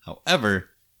Ices.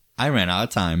 However, I ran out of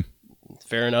time.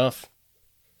 Fair enough.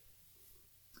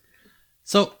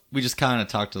 So, we just kind of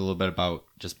talked a little bit about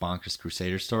just bonkers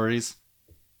Crusader stories.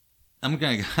 I'm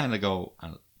going to kind of go on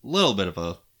a little bit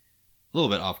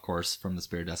off course from the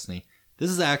Spear of Destiny. This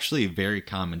is actually very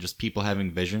common, just people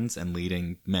having visions and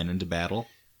leading men into battle.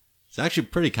 It's actually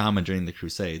pretty common during the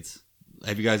Crusades.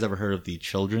 Have you guys ever heard of the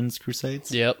Children's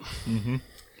Crusades? Yep.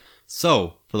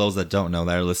 So, for those that don't know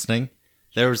that are listening,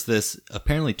 there was this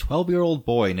apparently 12-year-old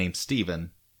boy named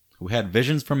Stephen who had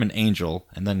visions from an angel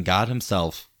and then God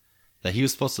himself that he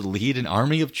was supposed to lead an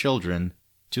army of children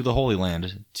to the Holy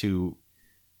Land to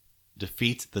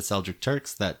defeat the Seljuk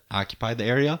Turks that occupied the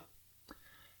area.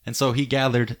 And so he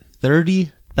gathered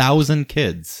 30,000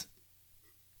 kids.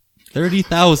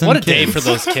 30,000 What a kids. day for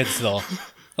those kids, though.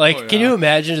 Like, can you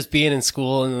imagine just being in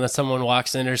school and then someone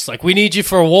walks in and they're just like, we need you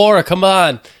for war, come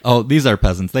on. Oh, these are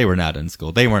peasants. They were not in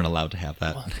school. They weren't allowed to have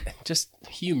that. Just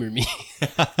humor me.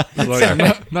 Like,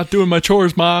 I'm not doing my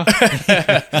chores, Ma.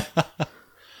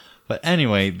 But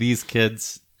anyway, these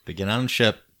kids, they get on a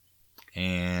ship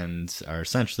and are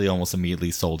essentially almost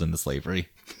immediately sold into slavery.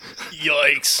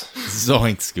 Yikes.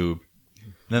 Zoink Scoob.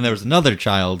 Then there was another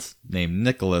child named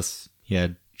Nicholas. He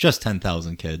had just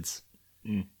 10,000 kids.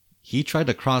 He tried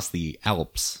to cross the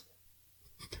Alps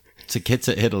to get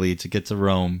to Italy, to get to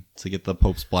Rome, to get the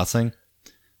Pope's blessing.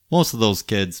 Most of those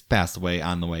kids passed away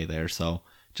on the way there, so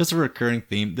just a recurring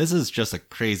theme. This is just a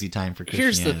crazy time for Christianity.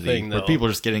 Here's the thing, where though. people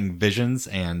are just getting visions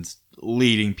and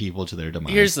leading people to their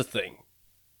demise. Here's the thing.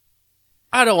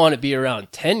 I don't want to be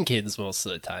around 10 kids most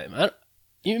of the time.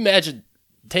 You imagine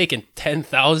taking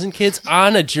 10,000 kids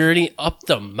on a journey up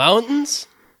the mountains?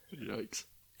 Yikes.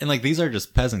 And like these are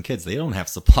just peasant kids. They don't have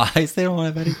supplies. They don't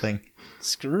have anything.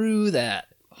 Screw that.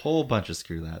 A whole bunch of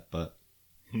screw that, but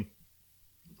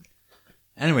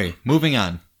anyway, moving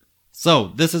on. So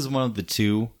this is one of the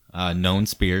two known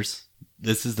spears.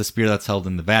 This is the spear that's held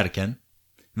in the Vatican.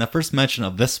 And the first mention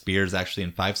of this spear is actually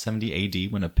in 570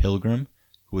 AD when a pilgrim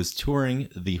who was touring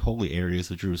the holy areas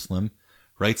of Jerusalem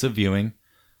writes of viewing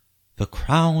the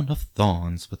crown of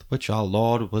thorns with which our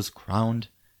Lord was crowned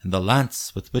and the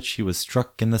lance with which he was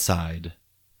struck in the side.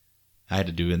 I had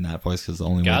to do it in that voice because the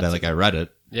only way Got that to. I read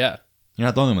it. Yeah. You're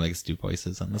not the only one that gets to do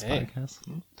voices on this Hey.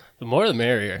 podcast. The more the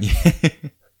merrier.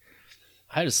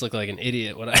 I just look like an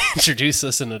idiot when I introduce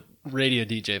this in a radio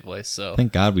DJ voice, so.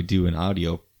 Thank God we do an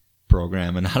audio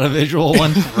program and not a visual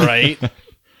one. Right?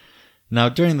 Now,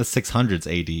 during the 600s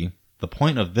AD, the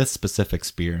point of this specific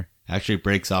spear actually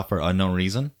breaks off for unknown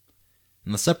reason.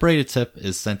 And the separated tip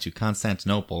is sent to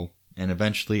Constantinople and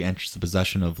eventually enters the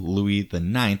possession of Louis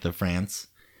IX of France,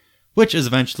 which is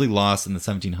eventually lost in the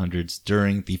 1700s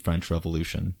during the French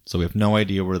Revolution. So we have no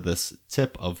idea where this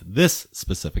tip of this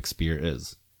specific spear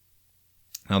is.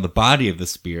 Now, the body of the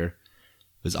spear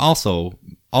was also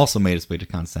made its way to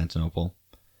Constantinople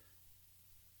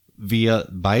via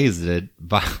Bayezid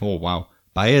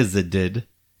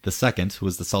II, who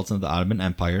was the Sultan of the Ottoman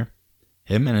Empire.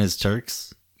 Him and his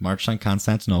Turks marched on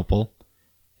Constantinople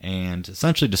and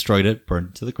essentially destroyed it, burned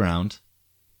it to the ground.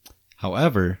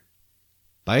 However,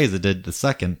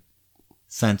 Bayezid II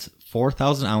sent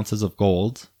 4,000 ounces of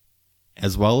gold,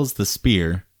 as well as the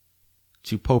spear,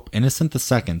 to Pope Innocent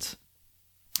II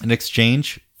in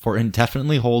exchange for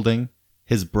indefinitely holding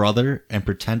his brother and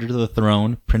pretender to the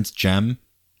throne, Prince Jem,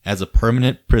 as a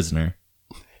permanent prisoner.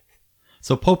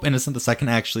 So Pope Innocent II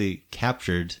actually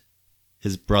captured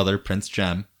his brother, Prince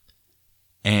Jem,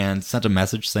 and sent a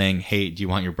message saying, hey, do you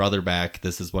want your brother back?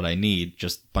 This is what I need,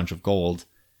 just a bunch of gold.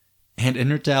 And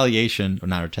in retaliation, or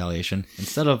not retaliation,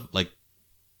 instead of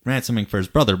ransoming for his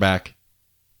brother back,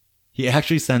 he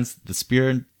actually sends the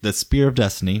spear of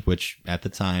destiny, which at the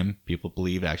time people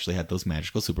believed actually had those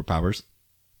magical superpowers,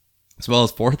 as well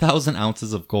as 4,000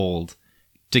 ounces of gold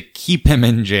to keep him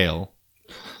in jail.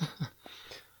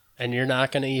 And you're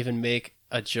not going to even make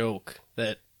a joke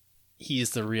that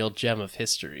he's the real gem of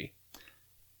history.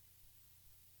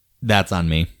 That's on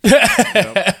me.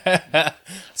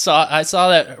 So I saw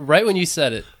that right when you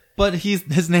said it. But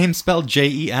his name's spelled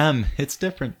Jem. It's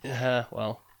different.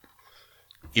 Well.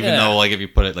 Even though, if you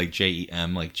put it like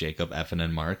Jem, like Jacob, Evan,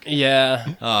 and Mark.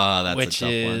 Yeah. That's which a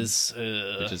tough is,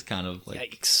 one. Which is kind of like...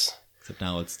 Yikes. Except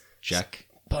now it's Jack.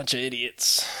 Bunch of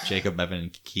idiots. Jacob, Evan,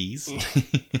 and Keys.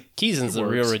 Keyson's the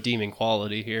real redeeming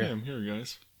quality here. Hey, I'm here,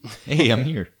 guys. Hey, I'm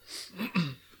here.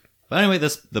 But anyway,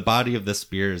 the body of this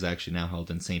spear is actually now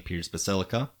held in St. Peter's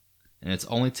Basilica, and it's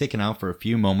only taken out for a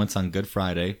few moments on Good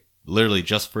Friday. Literally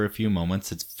just for a few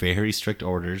moments. It's very strict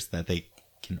orders that they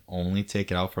can only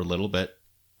take it out for a little bit.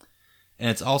 And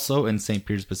it's also in St.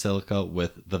 Peter's Basilica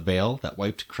with the veil that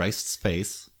wiped Christ's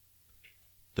face,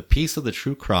 the piece of the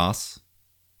true cross,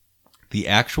 the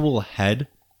actual head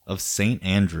of St.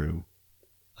 Andrew.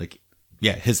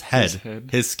 His head.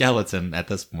 His skeleton at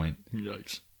this point.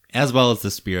 Yikes. As well as the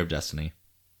Spear of Destiny.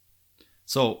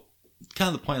 So,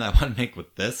 kind of the point that I want to make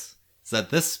with this is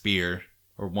that this spear,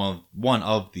 or one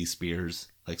of these spears,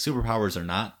 superpowers or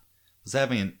not, was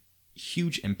having a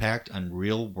huge impact on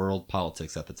real-world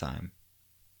politics at the time.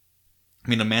 I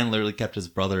mean, a man literally kept his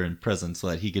brother in prison so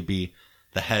that he could be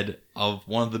the head of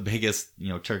one of the biggest,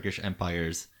 Turkish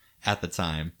empires at the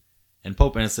time. And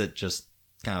Pope Innocent just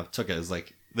kind of took it as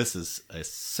this is a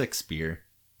sick spear.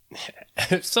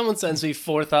 If someone sends me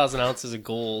 4,000 ounces of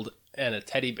gold and a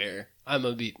teddy bear, I'm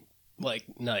going to be,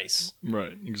 nice.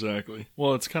 Right, exactly.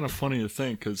 Well, it's kind of funny to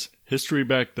think, because history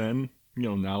back then,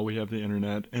 now we have the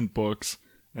internet and books,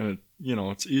 and,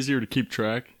 it's easier to keep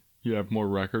track. You have more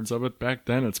records of it. Back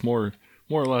then, it's more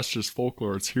or less just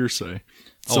folklore. It's hearsay.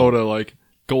 So to,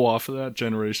 go off of that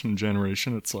generation to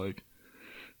generation, it's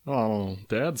oh,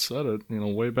 Dad said it,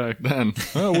 way back then.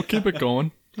 Oh, we'll keep it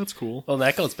going. That's cool. Well,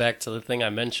 that goes back to the thing I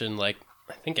mentioned, I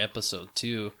think episode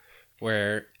 2,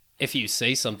 where if you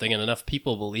say something and enough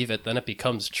people believe it, then it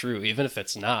becomes true, even if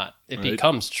it's not. It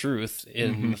becomes truth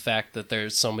in the fact that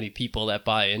there's so many people that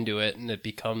buy into it, and it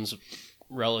becomes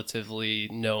relatively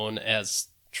known as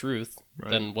truth.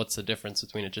 Right. Then what's the difference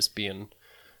between it just being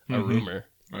a rumor?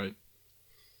 Right.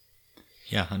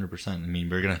 Yeah, 100%. I mean,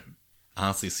 we're going to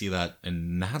honestly see that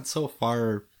in not so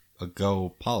far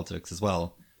ago politics as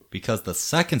well. Because the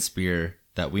second spear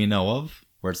that we know of,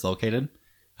 where it's located,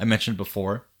 I mentioned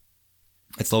before,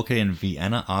 it's located in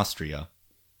Vienna, Austria.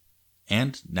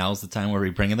 And now's the time where we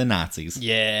bring in the Nazis.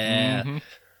 Yeah. Mm-hmm.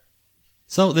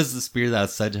 So this is a spear that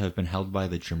is said to have been held by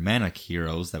the Germanic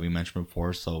heroes that we mentioned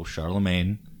before. So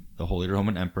Charlemagne, the Holy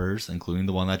Roman Emperors, including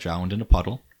the one that drowned in a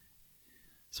puddle,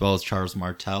 as well as Charles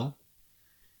Martel.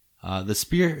 The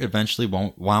spear eventually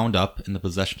wound up in the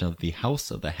possession of the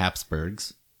House of the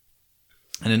Habsburgs,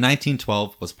 and in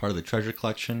 1912 was part of the treasure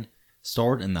collection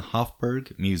stored in the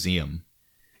Hofburg Museum.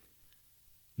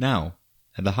 Now,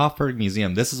 at the Hofburg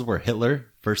Museum, this is where Hitler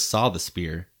first saw the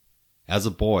spear as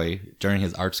a boy during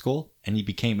his art school, and he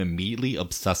became immediately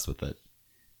obsessed with it.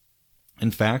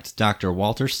 In fact, Dr.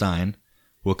 Walter Stein,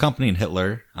 who accompanied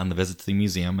Hitler on the visit to the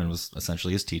museum and was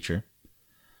essentially his teacher,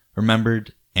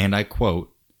 remembered, and I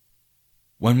quote,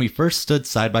 "When we first stood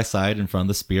side by side in front of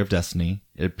the Spear of Destiny,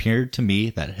 it appeared to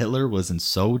me that Hitler was in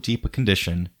so deep a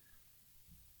condition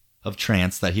of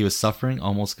trance that he was suffering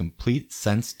almost complete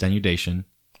sense denudation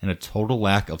and a total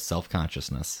lack of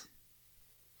self-consciousness."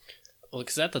 Well,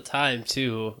 because at the time,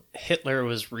 too, Hitler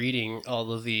was reading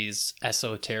all of these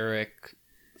esoteric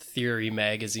theory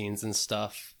magazines and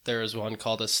stuff. There was one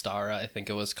called Astara, I think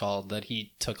it was called, that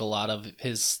he took a lot of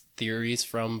his theories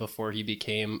from before he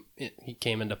came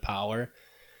into power.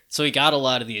 So he got a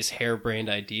lot of these harebrained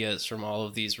ideas from all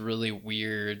of these really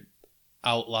weird,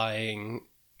 outlying,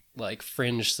 like,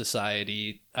 fringe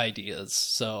society ideas.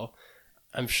 So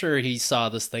I'm sure he saw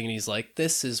this thing and he's like,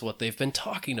 this is what they've been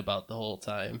talking about the whole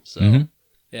time. So, yeah.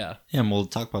 Yeah, and we'll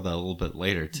talk about that a little bit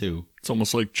later, too. It's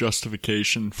almost like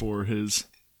justification for his,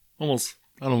 almost,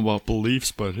 I don't know about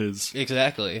beliefs, but his,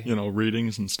 Exactly.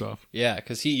 Readings and stuff. Yeah,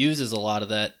 because he uses a lot of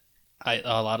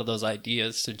those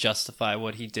ideas to justify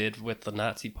what he did with the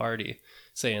Nazi Party,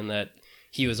 saying that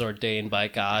he was ordained by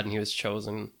God and he was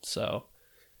chosen. So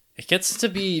it gets to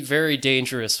be very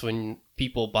dangerous when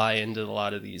people buy into a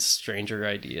lot of these stranger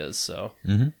ideas. So,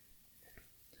 And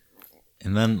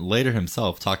then later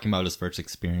himself, talking about his first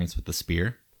experience with the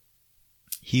spear,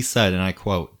 he said, and I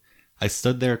quote, "I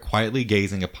stood there quietly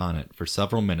gazing upon it for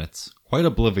several minutes, quite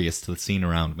oblivious to the scene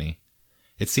around me.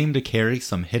 It seemed to carry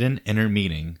some hidden inner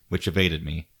meaning which evaded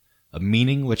me, a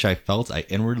meaning which I felt I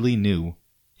inwardly knew,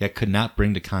 yet could not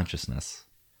bring to consciousness.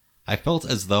 I felt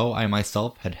as though I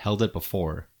myself had held it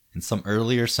before, in some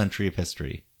earlier century of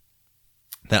history,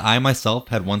 that I myself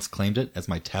had once claimed it as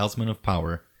my talisman of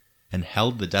power, and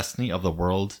held the destiny of the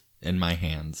world in my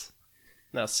hands."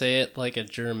 now say it like a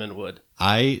German would.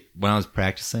 When I was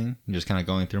practicing and just kind of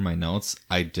going through my notes,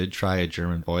 I did try a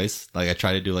German voice. Like, I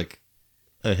tried to do like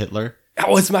a Hitler. That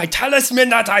was my talisman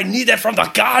that I needed from the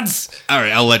gods. All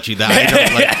right, I'll let you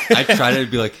that. I tried to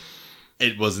be like,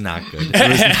 it was not good. It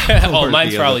was not Oh, worthy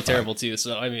mine's of probably the fun. terrible too.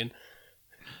 So, I mean,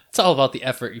 it's all about the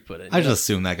effort you put in. I just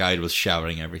assumed that guy was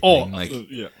shouting everything. Oh,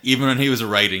 Yeah. Even when he was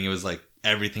writing, it was like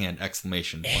everything had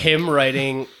exclamation point. Him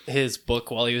writing his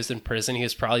book while he was in prison, he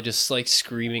was probably just like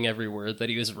screaming every word that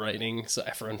he was writing. So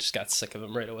everyone just got sick of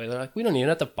him right away. They're like, we don't even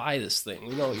have to buy this thing.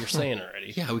 We know what you're saying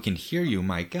already. Yeah, we can hear you.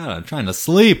 My God, I'm trying to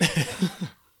sleep.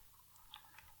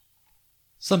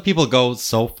 Some people go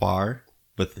so far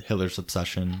with Hitler's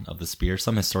obsession of the spear.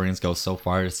 Some historians go so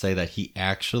far to say that he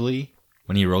actually,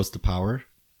 when he rose to power,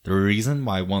 the reason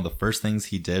why one of the first things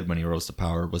he did when he rose to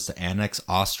power was to annex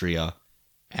Austria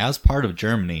as part of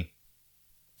Germany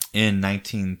in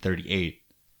 1938,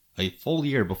 a full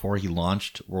year before he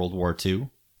launched World War II,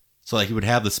 so that he would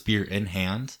have the spear in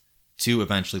hand to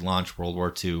eventually launch World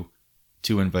War II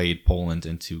to invade Poland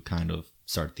and to kind of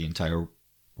start the entire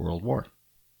World War.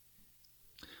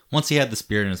 Once he had the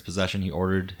spear in his possession, he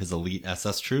ordered his elite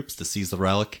SS troops to seize the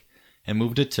relic and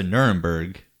moved it to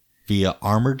Nuremberg via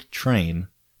armored train.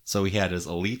 So he had his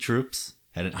elite troops,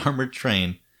 had an armored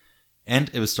train,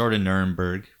 and it was stored in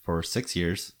Nuremberg for 6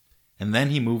 years. And then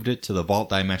he moved it to the vault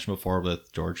that I mentioned before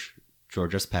with George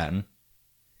S. Patton.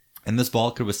 And this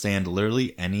vault could withstand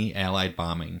literally any Allied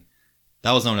bombing.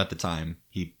 That was known at the time.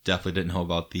 He definitely didn't know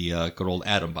about the good old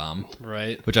atom bomb.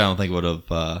 Right. Which I don't think would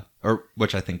have, or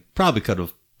which I think probably could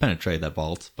have penetrated that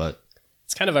vault, but...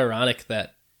 It's kind of ironic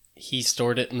that he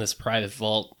stored it in this private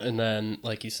vault and then,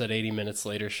 like you said, 80 minutes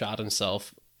later shot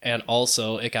himself. And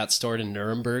also, it got stored in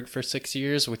Nuremberg for 6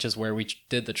 years, which is where we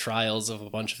did the trials of a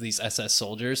bunch of these SS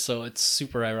soldiers. So it's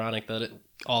super ironic that it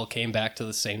all came back to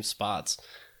the same spots.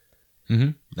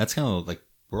 Mm-hmm. That's kind of like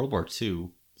World War II.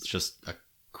 It's just a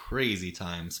crazy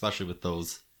time, especially with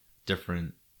those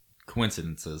different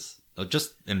coincidences.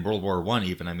 Just in World War I,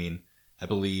 even, I mean, I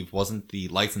believe, wasn't the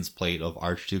license plate of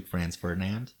Archduke Franz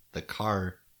Ferdinand? The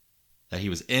car that he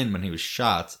was in when he was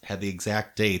shot had the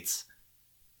exact dates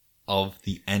of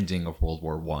the ending of World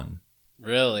War I.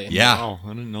 Really? Yeah. Wow, I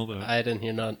didn't know that. I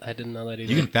didn't know that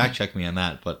either. You can fact check me on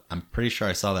that, but I'm pretty sure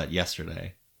I saw that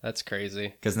yesterday. That's crazy.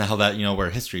 Because now that, we're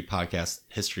a history podcast,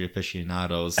 history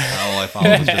aficionados, all I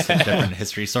follow is just different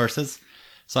history sources.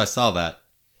 So I saw that.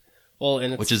 Well,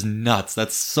 and which is nuts.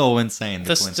 That's so insane.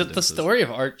 The story of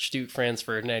Archduke Franz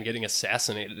Ferdinand getting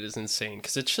assassinated is insane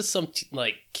because it's just some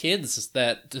kids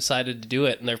that decided to do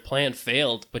it and their plan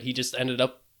failed, but he just ended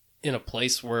up in a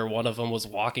place where one of them was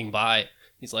walking by.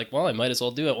 He's like, well, I might as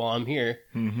well do it while I'm here.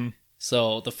 Mm-hmm.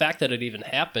 So the fact that it even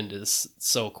happened is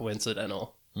so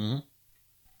coincidental. Mm-hmm.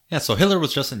 Yeah, so Hitler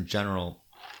was just in general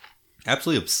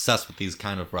absolutely obsessed with these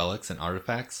kind of relics and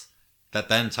artifacts.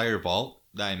 That entire vault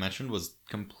that I mentioned was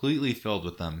completely filled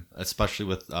with them, especially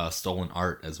with stolen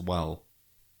art as well.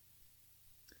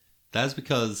 That is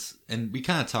because, and we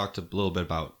kind of talked a little bit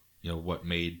about, what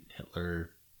made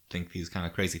Hitler think these kind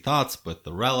of crazy thoughts with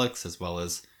the relics as well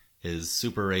as his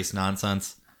super race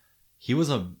nonsense. He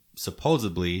was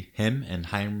supposedly, him and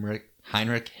Heinrich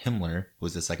Himmler, who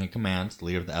was the second command,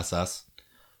 leader of the SS,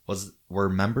 were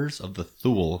members of the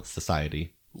Thule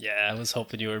Society. Yeah, I was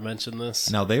hoping you would mention this.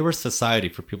 Now, they were a society,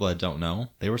 for people that don't know,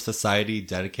 they were a society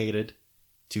dedicated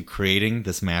to creating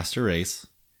this master race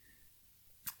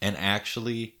and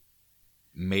actually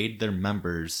made their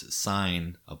members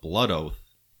sign a blood oath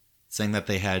saying that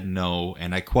they had no,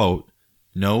 and I quote,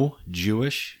 no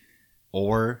Jewish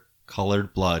or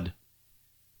colored blood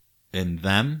in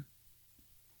them,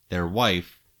 their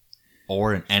wife,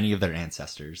 or in any of their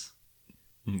ancestors.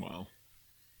 Wow.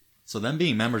 So them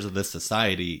being members of this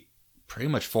society pretty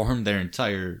much formed their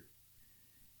entire,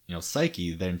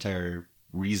 psyche, their entire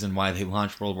reason why they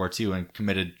launched World War II and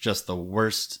committed just the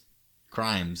worst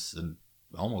crimes in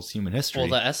almost human history. Well,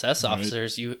 the SS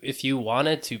officers, if you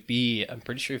wanted to be, I'm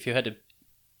pretty sure if you had to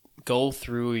go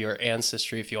through your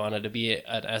ancestry, if you wanted to be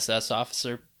an SS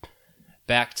officer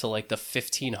back to like the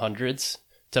 1500s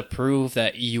to prove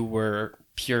that you were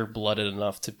pure-blooded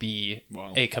enough to be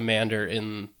a commander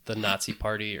in the Nazi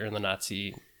party or in the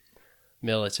Nazi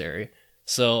military.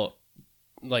 So,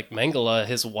 like Mengele,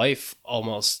 his wife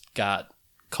almost got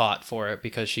caught for it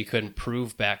because she couldn't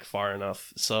prove back far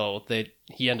enough. So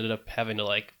he ended up having to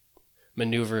like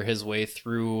maneuver his way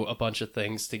through a bunch of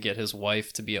things to get his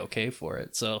wife to be okay for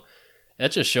it. So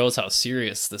that just shows how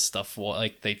serious this stuff was.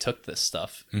 Like they took this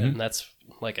stuff, and that's,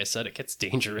 like I said, it gets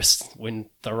dangerous when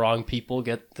the wrong people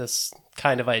get this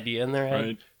kind of idea in their head.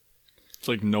 Right. It's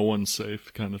like no one's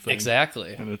safe kind of thing.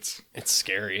 Exactly. And it's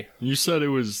scary. You said it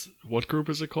was, what group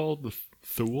is it called? The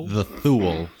Thule? The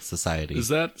Thule Society. Does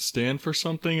that stand for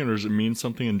something, or does it mean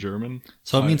something in German?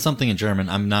 So it means something in German.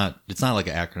 It's not like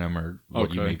an acronym or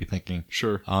what you may be thinking.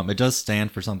 Sure. It does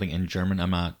stand for something in German.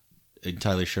 I'm not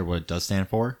entirely sure what it does stand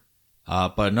for.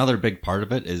 But another big part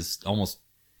of it is almost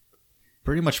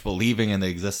pretty much believing in the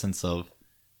existence of,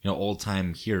 old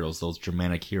time heroes, those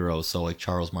Germanic heroes. So like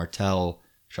Charles Martel,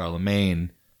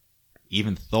 Charlemagne,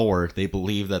 even Thor, they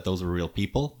believe that those were real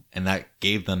people. And that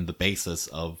gave them the basis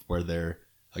of where their,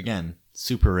 again,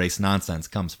 super race nonsense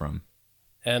comes from.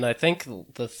 And I think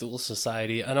the Thule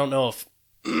Society, I don't know if,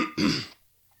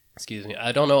 excuse me,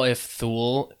 I don't know if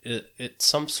Thule, it's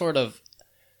some sort of,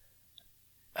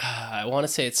 I want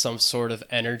to say it's some sort of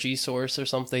energy source or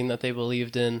something that they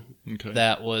believed in. Okay.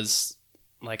 That was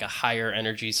like a higher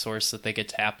energy source that they could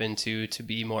tap into to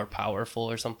be more powerful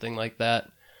or something like that.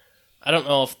 I don't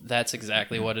know if that's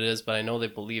exactly what it is, but I know they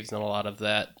believed in a lot of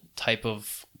that type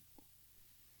of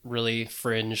really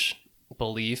fringe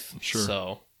belief. Sure.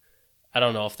 So I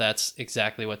don't know if that's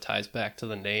exactly what ties back to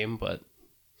the name, but...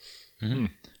 And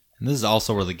this is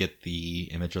also where they get the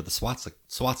image of the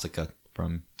swastika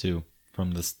from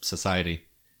this society.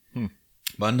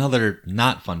 But another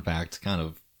not fun fact, kind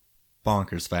of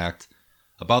bonkers fact,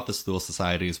 about the Thule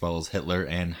Society as well as Hitler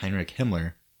and Heinrich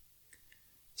Himmler.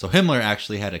 So Himmler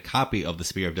actually had a copy of the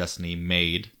Spear of Destiny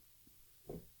made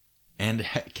and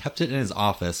kept it in his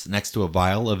office next to a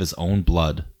vial of his own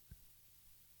blood.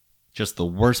 Just the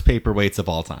worst paperweights of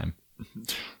all time.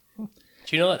 Do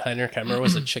you know that Heinrich Himmler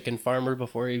was a chicken farmer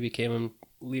before he became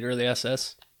leader of the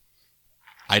SS?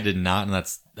 I did not, and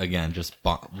that's, again, just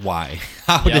why?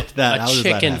 How did that A happen?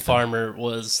 chicken farmer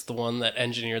was the one that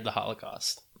engineered the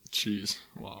Holocaust. Jeez.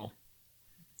 Wow.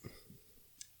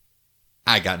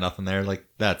 I got nothing there. Like,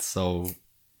 that's so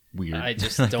weird. I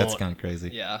just like, don't... That's kind of crazy.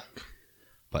 Yeah.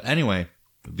 But anyway,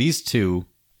 these two,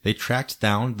 they tracked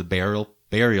down the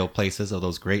burial places of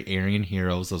those great Aryan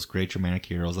heroes, those great Germanic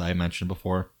heroes that I mentioned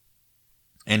before,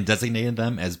 and designated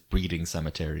them as breeding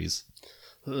cemeteries.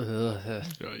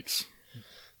 Yikes.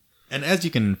 And as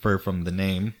you can infer from the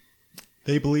name,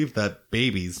 they believed that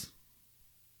babies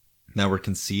that were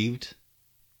conceived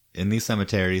in these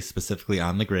cemeteries, specifically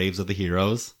on the graves of the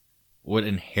heroes, would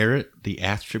inherit the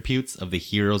attributes of the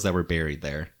heroes that were buried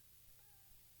there.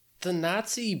 The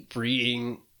Nazi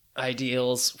breeding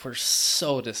ideals were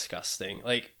so disgusting.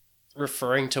 Like,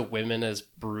 referring to women as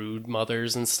brood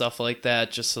mothers and stuff like that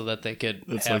just so that they could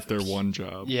It's have like their one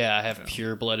job. have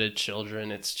pure-blooded children.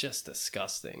 It's just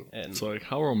disgusting. And It's like,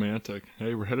 how romantic.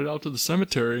 Hey, we're headed out to the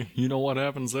cemetery. You know what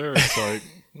happens there. It's like,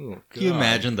 oh, God. Can you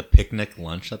imagine the picnic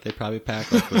lunch that they probably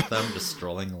pack like, with them just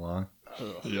strolling along?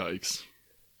 Yikes.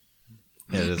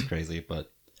 Yeah, it is crazy, but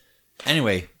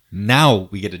anyway, now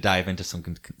we get to dive into some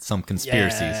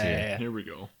conspiracies here. Here we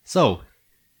go. So,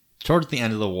 towards the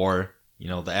end of the war,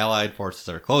 the Allied forces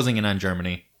are closing in on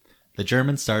Germany. The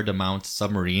Germans started to mount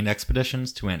submarine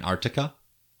expeditions to Antarctica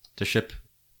to ship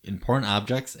important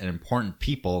objects and important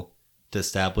people to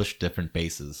establish different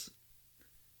bases.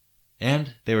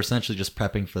 And they were essentially just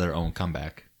prepping for their own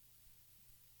comeback.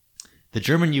 The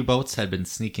German U-boats had been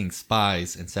sneaking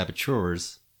spies and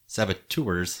saboteurs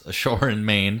ashore in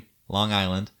Maine, Long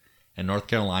Island, and North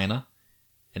Carolina,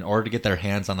 in order to get their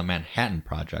hands on the Manhattan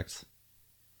Project.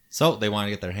 So they want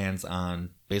to get their hands on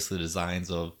basically the designs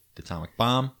of the atomic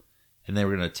bomb, and they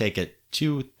were going to take it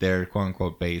to their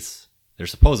quote-unquote base, their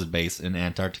supposed base in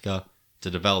Antarctica, to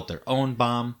develop their own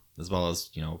bomb, as well as,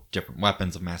 different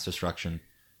weapons of mass destruction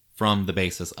from the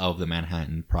basis of the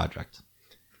Manhattan Project.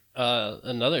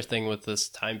 Another thing with this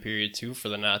time period, too, for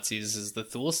the Nazis is the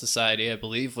Thule Society, I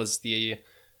believe, was the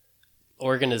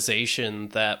organization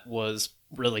that was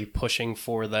really pushing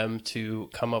for them to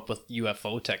come up with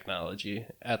UFO technology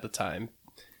at the time.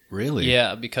 Really?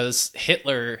 Yeah, because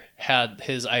Hitler had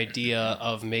his idea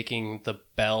of making the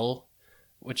Bell,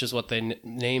 which is what they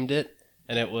named it,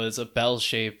 and it was a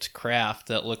bell-shaped craft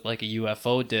that looked like a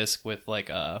UFO disc with like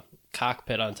a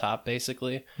cockpit on top,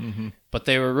 basically. Mm-hmm. But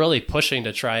they were really pushing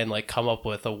to try and like come up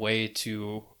with a way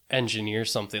to engineer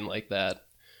something like that,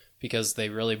 because they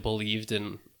really believed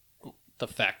in the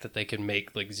fact that they could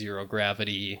make like zero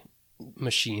gravity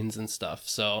machines and stuff.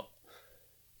 So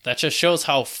that just shows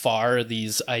how far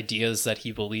these ideas that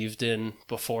he believed in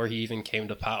before he even came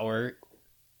to power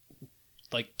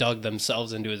like dug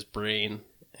themselves into his brain,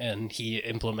 and he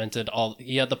implemented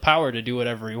he had the power to do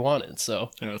whatever he wanted. So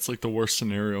yeah, it's like the worst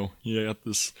scenario. You got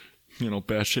this,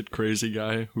 batshit crazy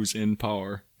guy who's in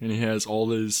power, and he has all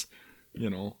his,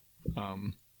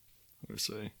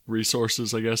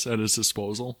 resources, I guess, at his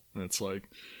disposal. And it's like,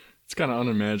 it's kind of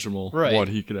unimaginable what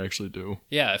he could actually do.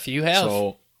 Yeah, if you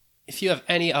have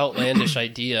any outlandish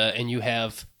idea and you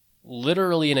have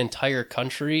literally an entire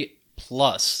country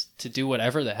plus to do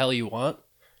whatever the hell you want,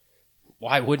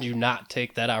 why would you not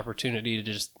take that opportunity to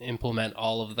just implement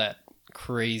all of that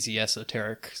crazy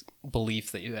esoteric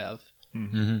belief that you have?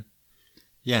 Mm-hmm.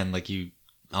 Yeah, and like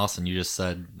Austin, you just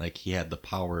said, like, he had the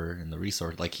power and the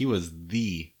resource. Like, he was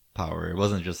the power. It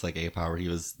wasn't just like a power. He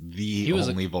was the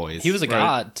only voice. He was a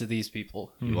god to these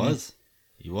people. He was.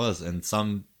 He was. And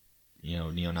some,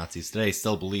 neo-Nazis today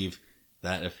still believe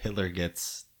that if Hitler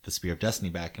gets the Spear of Destiny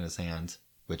back in his hand,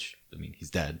 which, I mean, he's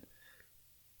dead,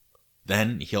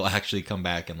 then he'll actually come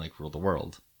back and, like, rule the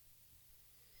world.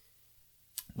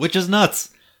 Which is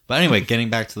nuts. But anyway, getting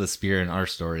back to the spear in our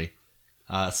story.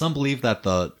 Some believe that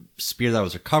the spear that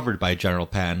was recovered by General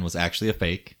Patton was actually a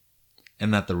fake,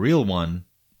 and that the real one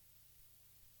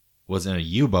was in a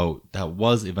U-boat that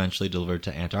was eventually delivered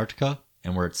to Antarctica,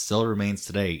 and where it still remains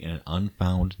today in an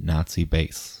unfound Nazi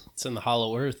base. It's in the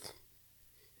Hollow Earth.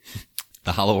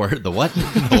 The Hollow Earth? The what?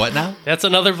 The what now? That's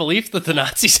another belief that the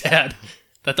Nazis had,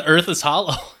 that the Earth is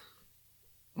hollow.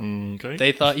 Okay.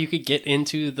 They thought you could get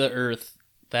into the Earth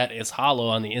that is hollow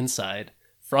on the inside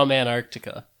from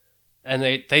Antarctica. And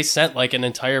they sent like an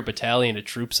entire battalion of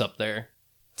troops up there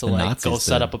to The like Nazis go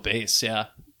set did. up a base. Yeah.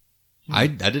 I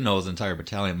didn't know it was an entire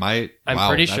battalion. I'm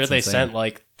pretty sure they insane. sent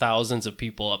like thousands of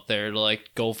people up there to like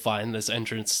go find this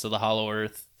entrance to the Hollow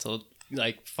Earth, to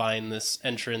like find this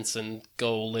entrance and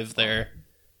go live there.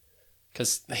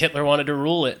 Because Hitler wanted to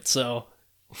rule it, so...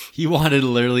 He wanted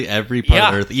literally every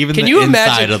part of Earth, even Can the you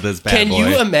inside imagine, of this bad Can boy.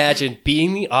 you imagine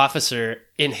being the officer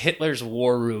in Hitler's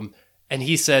war room and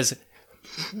he says,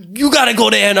 you gotta go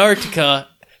to Antarctica,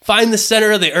 find the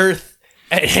center of the Earth,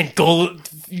 and go,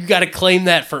 you gotta claim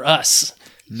that for us.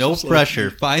 No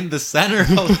pressure. Find the center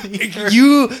of the Earth.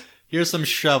 You... Here's some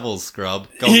shovels, scrub.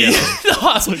 Go get them.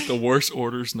 It's like the worst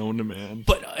orders known to man.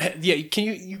 But, yeah, can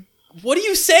you... What do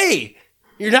you say?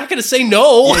 You're not gonna say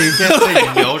no. Yeah, you can't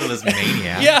say no to this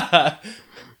maniac.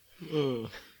 Yeah.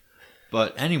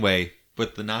 But anyway,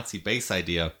 with the Nazi base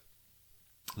idea,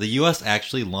 the U.S.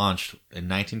 actually launched, in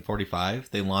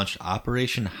 1945, they launched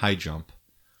Operation High Jump,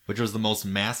 which was the most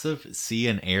massive sea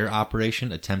and air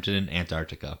operation attempted in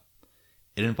Antarctica.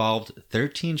 It involved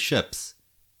 13 ships,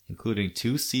 including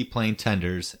 2 seaplane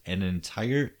tenders and an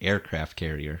entire aircraft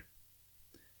carrier,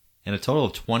 and a total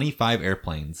of 25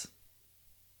 airplanes.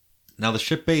 Now, the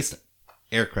ship-based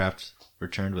aircraft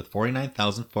returned with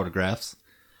 49,000 photographs.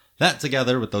 That,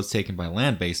 together with those taken by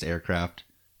land-based aircraft,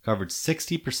 covered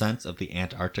 60% of the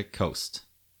Antarctic coast.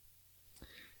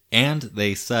 And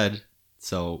they said,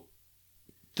 so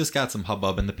this got some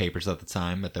hubbub in the papers at the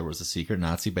time, that there was a secret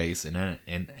Nazi base in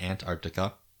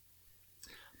Antarctica.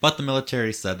 But the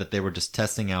military said that they were just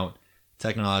testing out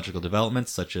technological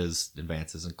developments such as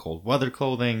advances in cold weather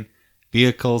clothing,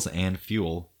 vehicles, and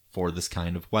fuel for this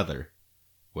kind of weather.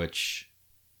 Which,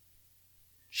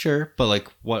 sure, but like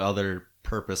what other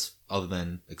purpose other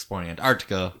than exploring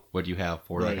Antarctica would you have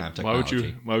for that kind of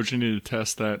technology? Why would you need to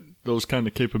test those kind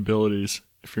of capabilities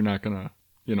if you're not gonna,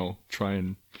 try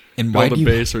and build a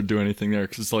base or do anything there?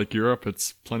 Because it's like Europe,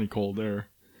 it's plenty cold there.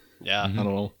 Yeah. I don't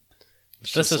know.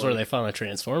 This is where they found the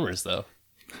Transformers, though.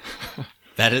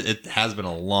 It has been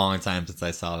a long time since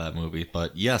I saw that movie,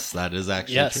 but yes, that is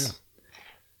actually true.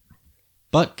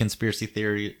 But conspiracy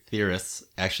theorists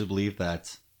actually believe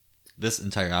that this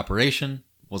entire operation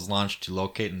was launched to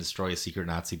locate and destroy a secret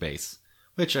Nazi base.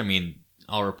 Which, I mean,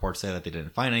 all reports say that they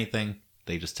didn't find anything.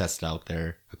 They just tested out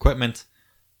their equipment.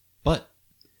 But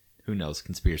who knows?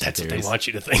 Conspiracy That's theories. what they want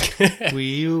you to think.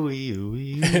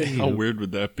 How weird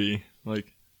would that be?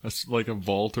 Like a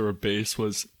vault or a base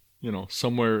was,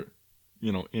 somewhere,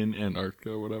 in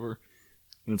Antarctica or whatever.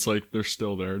 And it's like they're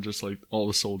still there, just like all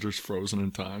the soldiers frozen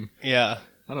in time. Yeah.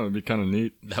 I don't know, it'd be kind of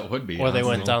neat. That would be. Or they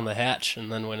went down the hatch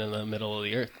and then went in the middle of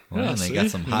the earth. Well, Yeah, and they see? got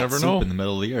some You hot never soup know. in the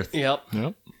middle of the earth. Yep.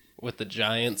 Yep. With the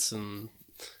giants and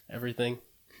everything.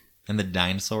 And the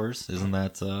dinosaurs, isn't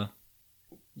that...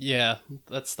 Yeah,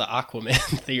 that's the Aquaman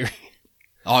theory.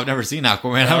 Oh, I've never seen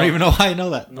Aquaman. I don't even know why I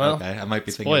know that. Well, okay, I might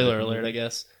be thinking... Spoiler alert, I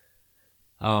guess.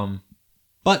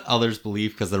 But others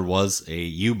believe because there was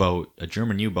a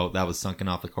German U-boat that was sunken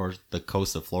off the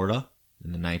coast of Florida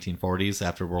in the 1940s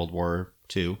after World War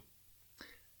II.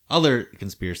 Other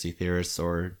conspiracy theorists,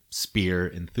 or spear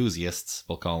enthusiasts,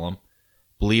 we'll call them,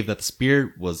 believe that the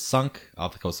spear was sunk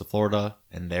off the coast of Florida,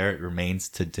 and there it remains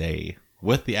today,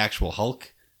 with the actual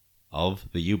hulk of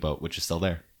the U-boat, which is still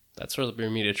there. That's where the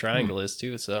Bermuda Triangle is,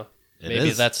 too, so It maybe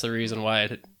is. that's the reason why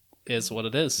it is what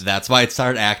it is. That's why it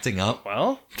started acting up.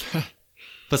 Well,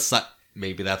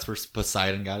 Maybe that's where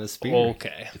Poseidon got his spear.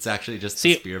 okay. It's actually just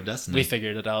See, the spear of destiny. We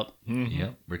figured it out.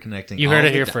 Yep, we're connecting. You all heard it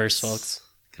the here dots. first, folks.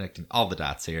 Connecting all the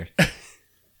dots here.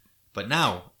 But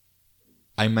now,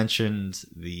 I mentioned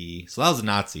so that was the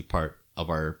Nazi part of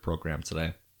our program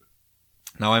today.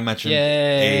 Now I mentioned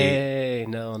Yay!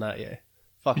 No, not yay.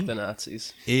 Fuck the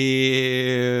Nazis.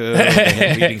 Ew, they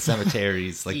had breeding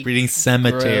cemeteries, like breeding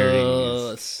cemeteries.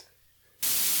 Gross.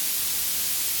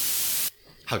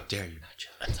 How dare you not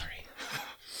chill? I'm sorry.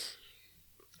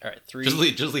 All right, 3.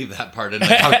 Just leave that part in.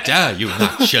 Like, how dare you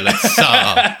not chill it,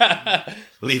 sir?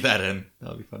 Leave that in.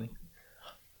 That'll be funny.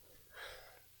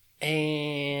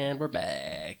 And we're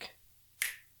back.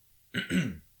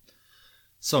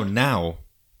 So now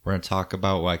we're going to talk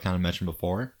about what I kind of mentioned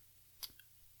before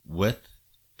with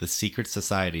the secret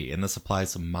society, and this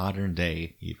applies to modern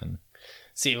day even.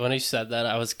 See, when you said that,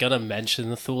 I was going to mention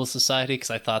the Thule Society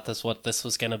because I thought that's what this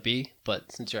was going to be,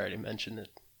 but since you already mentioned it,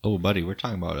 Oh, buddy, we're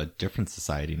talking about a different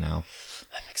society now.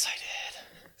 I'm excited.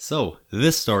 So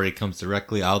this story comes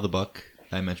directly out of the book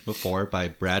that I mentioned before by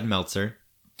Brad Meltzer,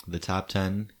 The Top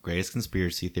 10 Greatest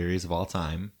Conspiracy Theories of All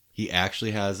Time. He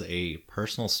actually has a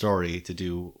personal story to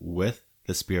do with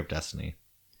the Spear of Destiny.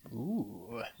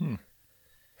 Ooh.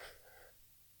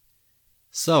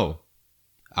 So,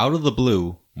 out of the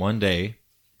blue, one day,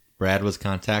 Brad was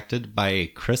contacted by a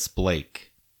Chris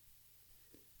Blake.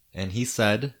 And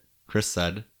Chris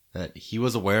said, that he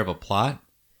was aware of a plot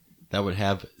that would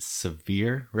have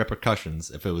severe repercussions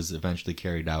if it was eventually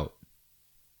carried out.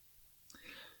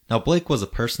 Now, Blake was a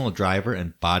personal driver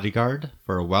and bodyguard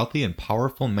for a wealthy and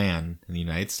powerful man in the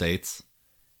United States.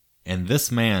 And this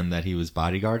man that he was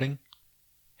bodyguarding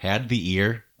had the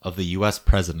ear of the U.S.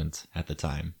 president at the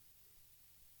time.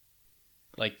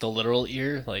 Like the literal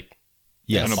ear? Like,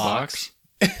 Yes. In a box.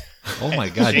 Oh my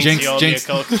god. Jinx, Jinx, you owe me Jinx, a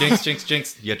Coke. Jinx, Jinx,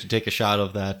 Jinx. You have to take a shot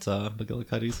of that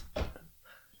McGillicuddy's.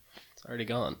 It's already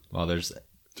gone. Well, there's...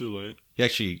 Too late.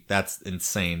 Actually, that's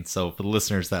insane. So for the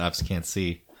listeners that obviously can't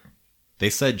see, they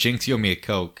said, Jinx, you owe me a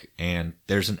Coke, and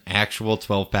there's an actual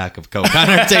 12-pack of Coke on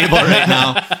our table right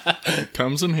now.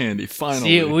 Comes in handy,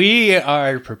 finally. See, we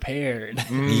are prepared.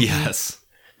 Yes.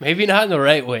 Maybe not in the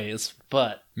right ways,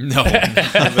 but No.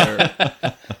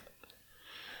 There.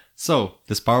 So,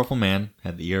 this powerful man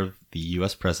had the ear of the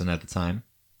U.S. president at the time.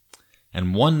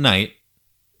 And one night,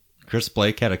 Chris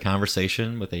Blake had a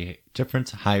conversation with a different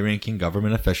high-ranking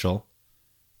government official.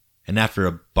 And after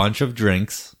a bunch of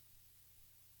drinks,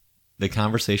 the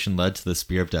conversation led to the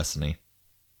Spear of Destiny.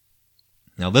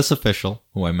 Now, this official,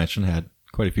 who I mentioned had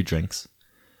quite a few drinks,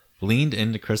 leaned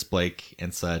into Chris Blake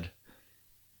and said,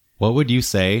 "What would you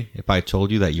say if I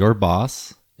told you that your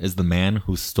boss is the man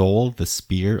who stole the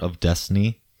Spear of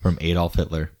Destiny from Adolf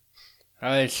Hitler?"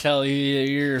 I tell you,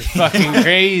 you're fucking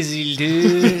crazy,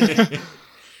 dude.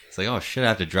 It's like, oh shit, I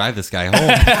have to drive this guy home.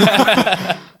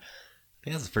 I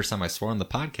think that's the first time I swore on the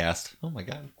podcast. Oh my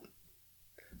god.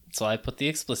 So I put the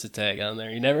explicit tag on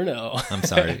there. You never know. I'm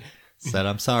sorry. Said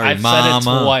I'm sorry, I've Mama.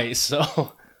 said it twice,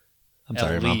 so I'm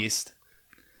sorry, at Mom. least.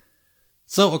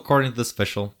 So, according to this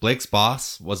official, Blake's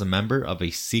boss was a member of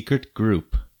a secret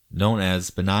group known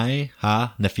as B'nai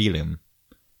Ha-Nephilim,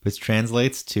 which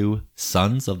translates to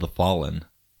Sons of the Fallen.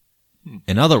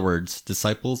 In other words,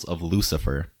 disciples of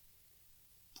Lucifer.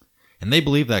 And they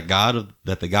believe that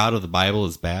the God of the Bible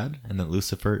is bad and that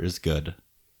Lucifer is good.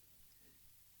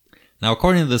 Now,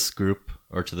 according to this group,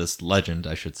 or to this legend,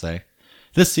 I should say,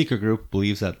 this secret group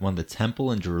believes that when the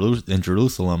temple in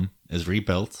Jerusalem is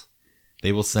rebuilt,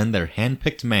 they will send their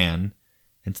hand-picked man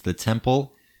into the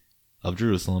temple of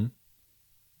Jerusalem,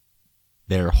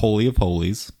 their Holy of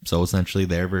Holies, so essentially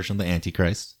their version of the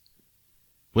Antichrist,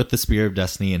 with the Spear of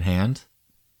Destiny in hand.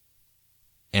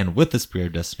 And with the Spear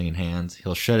of Destiny in hand,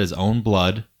 he'll shed his own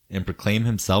blood and proclaim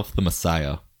himself the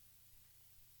Messiah.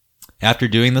 After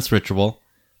doing this ritual,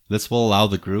 this will allow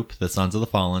the group, the Sons of the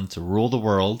Fallen, to rule the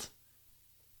world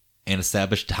and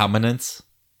establish dominance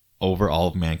over all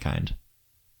of mankind.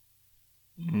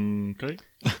 Okay.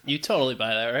 You totally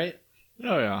buy that, right?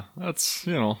 Oh, yeah. That's,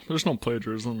 there's no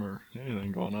plagiarism or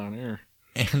anything going on here.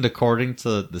 And according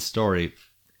to the story,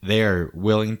 they are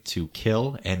willing to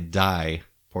kill and die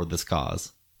for this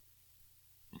cause.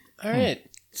 All right.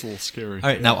 It's a little scary. All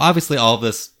right, now obviously all of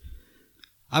this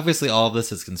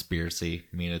is conspiracy.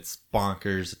 I mean, it's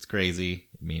bonkers, it's crazy.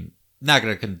 I mean, not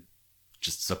gonna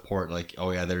just support like, oh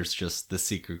yeah, there's just this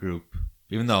secret group,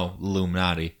 even though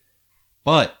Illuminati.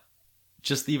 But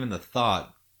just even the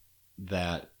thought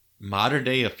that modern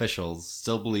day officials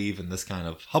still believe in this kind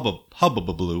of hubbub.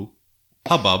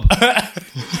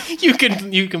 You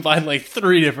can find like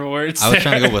 3 different words. I was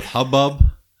trying to go with hubbub.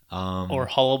 Or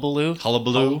hullabaloo.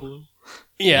 Hullabaloo.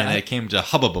 Yeah. And it came to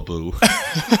hubbubaboo.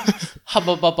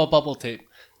 Bubble tape.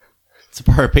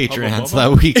 Support our Patreon so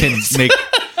that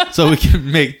we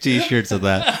can make t-shirts of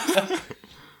that.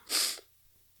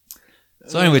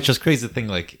 So anyway, it's just crazy to think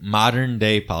like modern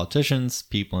day politicians,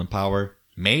 people in power,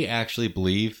 may actually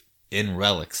believe in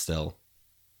relics still.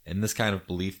 And this kind of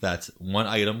belief that one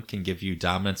item can give you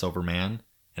dominance over man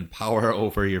and power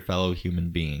over your fellow human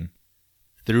being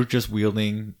through just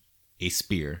wielding a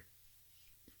spear.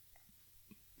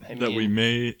 That we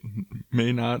may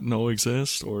not know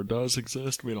exist or does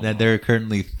exist. We don't know. There are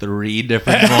currently 3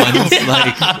 different ones.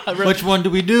 Like, which one do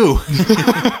we do?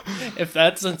 If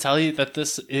that doesn't tell you that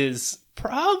this is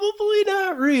probably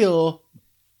not real,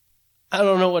 I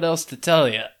don't know what else to tell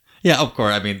you. Yeah, of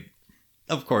course. I mean,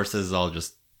 of course, this is all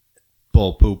just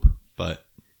bull poop. But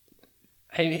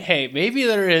Hey, maybe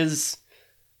there is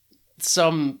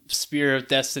some Spear of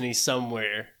Destiny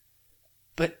somewhere,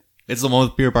 but it's the one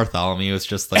with Peter Bartholomew. It's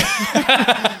just like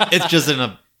it's just in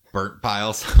a burnt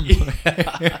pile somewhere.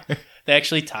 Yeah. They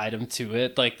actually tied him to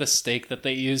it. Like the stake that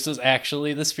they used was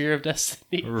actually the Spear of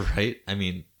Destiny. Right. I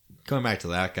mean, going back to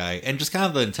that guy, and just kind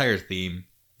of the entire theme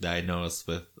that I noticed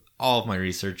with all of my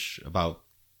research about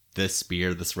this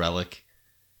spear, this relic.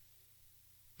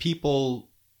 People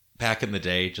back in the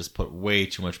day just put way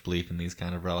too much belief in these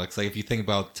kind of relics. Like if you think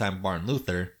about the time of Martin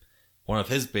Luther, one of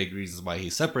his big reasons why he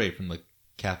separated from the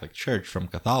Catholic Church, from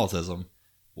Catholicism,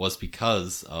 was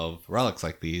because of relics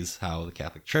like these, how the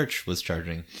Catholic Church was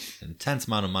charging an intense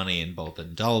amount of money in both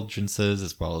indulgences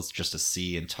as well as just to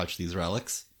see and touch these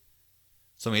relics.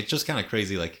 So I mean, it's just kind of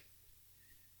crazy, like,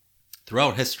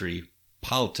 throughout history,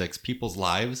 politics, people's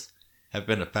lives have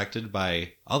been affected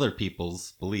by other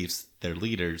people's beliefs, their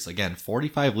leaders. Again,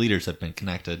 45 leaders have been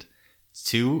connected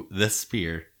to this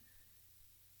spear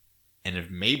and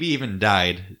have maybe even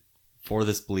died for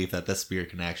this belief that this spear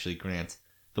can actually grant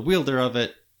the wielder of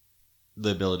it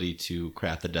the ability to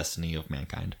craft the destiny of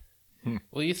mankind.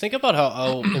 Well, you think about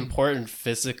how important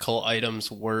physical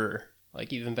items were,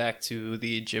 like even back to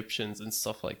the Egyptians and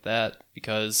stuff like that,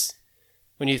 because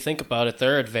when you think about it,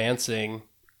 they're advancing,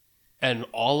 and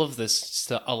all of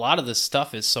this a lot of this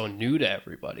stuff is so new to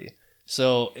everybody.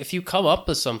 So if you come up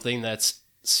with something that's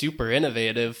super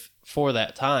innovative for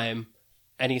that time,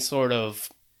 any sort of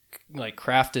like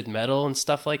crafted metal and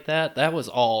stuff like that, that was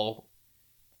all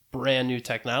brand new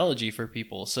technology for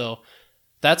people. So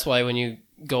that's why when you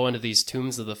go into these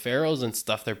tombs of the pharaohs and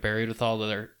stuff, they're buried with all of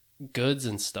their goods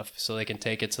and stuff so they can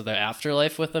take it to the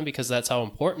afterlife with them, because that's how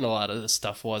important a lot of this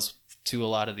stuff was to a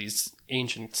lot of these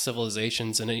ancient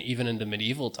civilizations and even into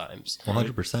medieval times.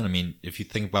 100%. I mean, if you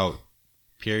think about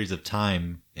periods of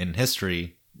time in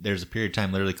history, there's a period of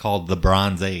time literally called the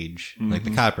Bronze Age, like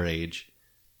the Copper Age.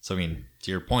 So, I mean, to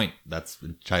your point, that's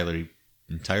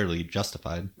entirely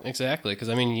justified. Exactly, because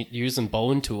I mean, you're using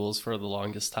bone tools for the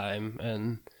longest time,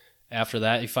 and after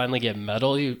that, you finally get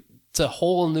metal. It's a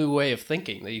whole new way of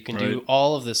thinking that you can do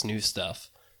all of this new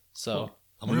stuff. So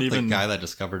I wonder if the guy that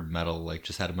discovered metal like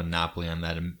just had a monopoly on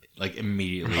that, like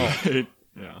immediately.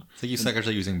 Yeah. So you suckers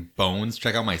are using bones.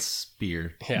 Check out my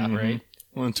spear. yeah, right.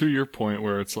 Well, and to your point,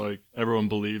 where it's like everyone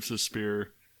believes the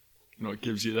spear, it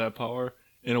gives you that power.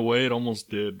 In a way, it almost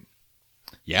did.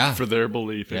 Yeah. For their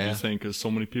belief, if Yeah. you think, because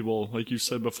so many people, like you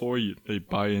said before, they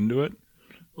buy into it.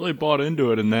 really bought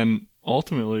into it, and then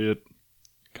ultimately it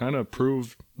kind of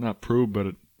but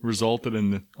it resulted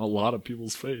in a lot of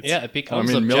people's fates. Yeah, it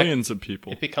becomes millions of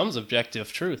people. It becomes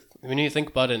objective truth. When you think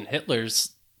about it in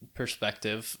Hitler's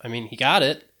perspective, I mean, he got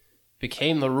it,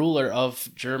 became the ruler of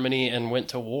Germany, and went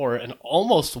to war and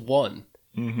almost won,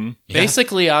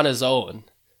 basically on his own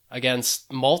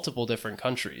against multiple different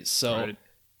countries. So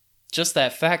just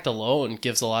that fact alone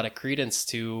gives a lot of credence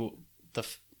to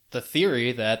the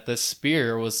theory that the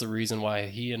spear was the reason why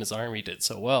he and his army did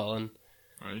so well. And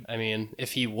I mean,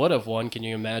 if he would have won, can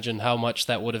you imagine how much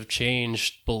that would have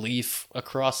changed belief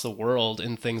across the world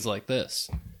in things like this?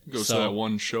 Goes to that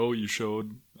one show you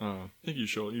showed. I think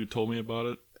you told me about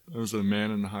it. It was A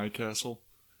Man in the High Castle.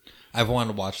 I've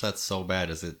wanted to watch that so bad.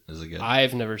 Is it good?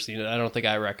 I've never seen it. I don't think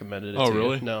I recommended it. Oh, to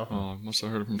really? You. No. Oh, I must have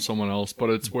heard it from someone else. But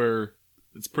it's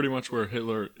pretty much where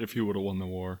Hitler, if he would have won the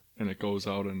war, and it goes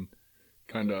out and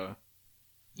kind of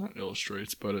not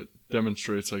illustrates, but it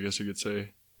demonstrates, I guess you could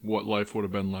say, what life would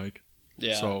have been like.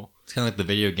 Yeah. So it's kind of like the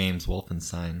video games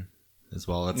Wolfenstein as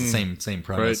well. It's the same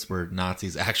premise where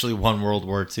Nazis actually won World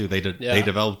War II. They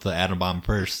developed the atom bomb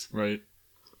first. Right.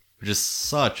 Which is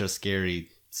such a scary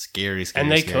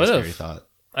and they could have thought.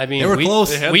 I mean, they were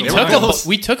close.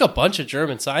 We took a bunch of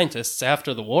German scientists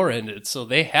after the war ended, so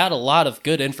they had a lot of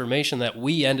good information that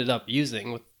we ended up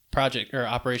using with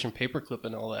Operation Paperclip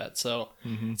and all that. So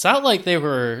it's not like they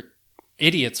were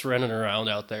idiots running around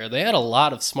out there. They had a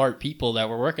lot of smart people that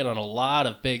were working on a lot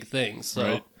of big things.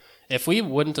 So if we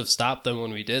wouldn't have stopped them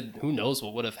when we did, who knows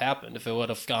what would have happened if it would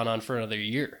have gone on for another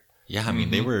year. Yeah, I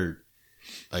mean, they were,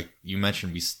 like you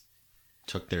mentioned, we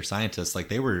took their scientists, like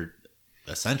they were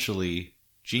essentially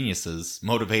geniuses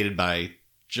motivated by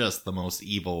just the most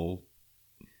evil,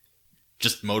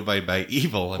 just motivated by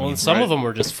evil. And some of them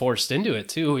were just forced into it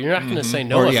too. You're not going to say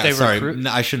no if they were.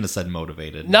 No, I shouldn't have said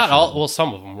motivated. Not all. Well,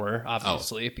 some of them were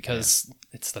obviously because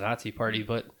it's the Nazi Party,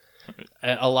 but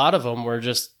a lot of them were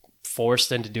just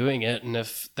forced into doing it. And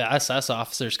if the SS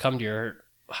officers come to your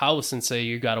house and say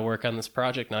you got to work on this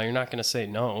project now, you're not going to say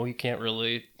no. You can't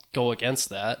really go against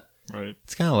that. Right.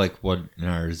 It's kind of like what in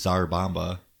our Tsar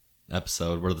Bomba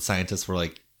episode where the scientists were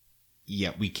like,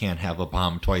 yeah, we can't have a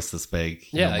bomb twice this big.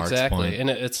 Yeah, exactly. And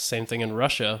it's the same thing in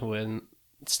Russia. When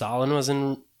Stalin was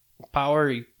in power,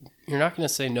 you're not going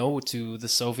to say no to the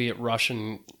Soviet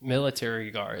Russian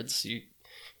military guards.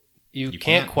 You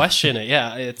can't question it.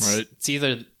 Yeah, it's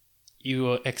either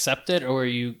you accept it or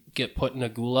you get put in a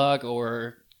gulag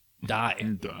or die.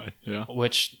 Yeah.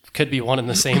 Which could be one and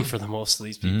the same for the most of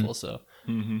these people. So.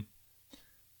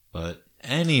 But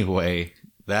anyway,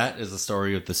 that is the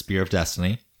story of the Spear of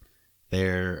Destiny.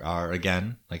 There are,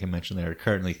 again, like I mentioned, there are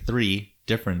currently 3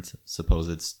 different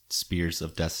supposed Spears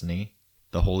of Destiny.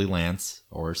 The Holy Lance,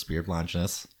 or Spear of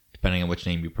Longinus, depending on which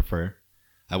name you prefer.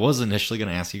 I was initially going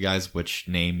to ask you guys which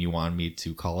name you wanted me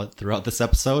to call it throughout this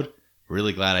episode.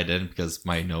 Really glad I didn't, because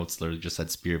my notes literally just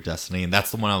said Spear of Destiny, and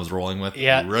that's the one I was rolling with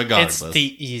regardless. It's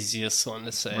the easiest one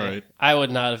to say. Right. I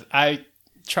would not have... I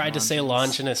tried to say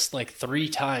Longinus like 3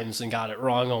 times and got it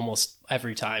wrong almost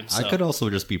every time. So I could also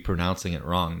just be pronouncing it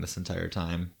wrong this entire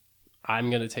time.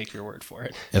 I'm going to take your word for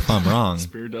it. If I'm wrong,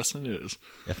 Spear of Destiny is.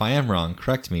 If I am wrong,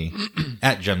 correct me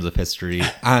at Gems of History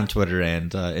on Twitter and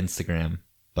Instagram.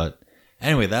 But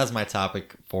anyway, that's my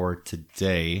topic for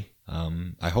today.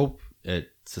 I hope it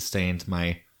sustained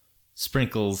my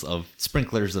sprinklers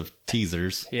of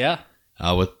teasers. Yeah.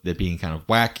 With it being kind of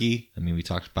wacky. I mean, we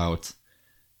talked about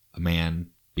a man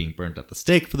being burnt at the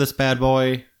stake for this bad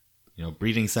boy,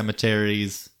 breeding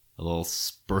cemeteries, a little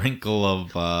sprinkle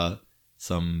of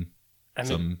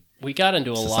we got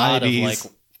into a lot of like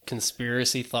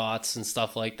conspiracy thoughts and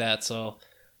stuff like that, so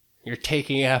you're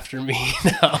taking after me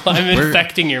now. I'm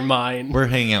infecting your mind. We're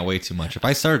hanging out way too much. If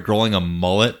I start growing a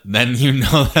mullet, then you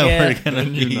know that we're going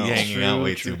to be hanging out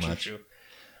way too much. True.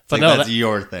 But no, that's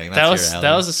your thing. That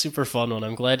was a super fun one.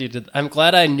 I'm glad you did. I'm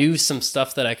glad I knew some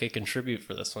stuff that I could contribute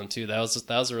for this one too. That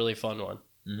was a really fun one.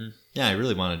 Mm-hmm. Yeah, I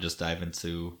really want to just dive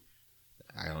into.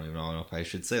 I don't even know if I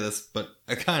should say this, but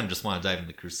I kind of just want to dive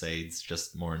into Crusades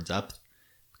just more in depth,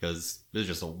 because it was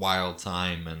just a wild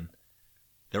time, and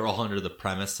they were all under the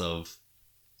premise of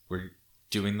we're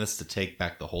doing this to take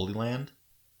back the Holy Land.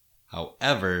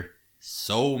 However,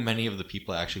 so many of the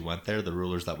people that actually went there, the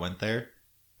rulers that went there,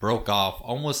 broke off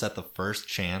almost at the first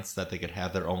chance that they could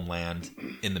have their own land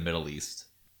in the Middle East.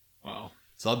 Wow.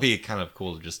 So that'll be kind of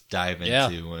cool to just dive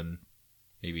into and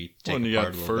maybe take when you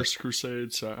apart got a little first bit.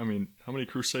 Crusades, I mean, how many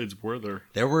Crusades were there?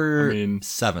 There were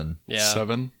 7. Yeah.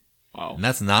 7? Wow. And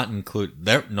that's not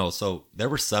so there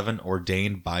were 7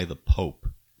 ordained by the Pope.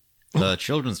 The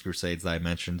Children's Crusades that I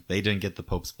mentioned, they didn't get the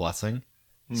Pope's blessing.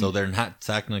 So they're not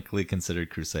technically considered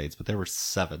crusades, but there were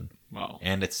 7. Wow.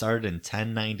 And it started in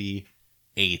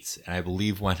 1098, and I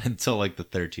believe went until like the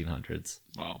 1300s.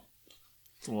 Wow.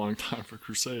 It's a long time for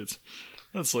crusades.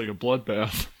 That's like a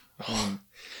bloodbath.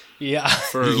 Yeah.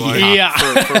 For like, Yeah.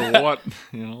 for what?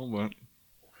 You know, but I'm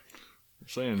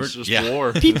saying it's just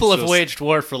war. People It's have just- waged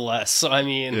war for less, so I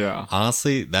mean, Yeah.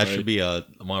 Honestly, that Right. should be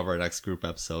one of our next group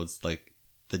episodes. Like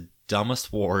the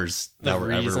dumbest wars the that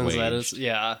were ever reasons waged. that is,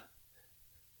 yeah.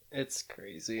 It's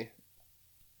crazy.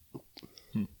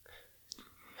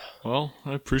 Well,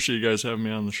 I appreciate you guys having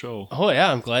me on the show. Oh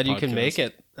yeah, I'm glad you can Podcast. make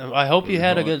it. I hope you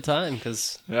had a enjoy it. good time,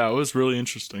 because Yeah, it was really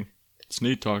interesting. It's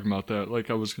neat talking about that. Like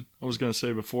I was gonna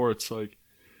say before, it's like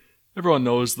everyone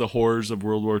knows the horrors of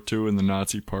World War II and the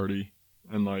Nazi Party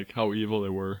and like how evil they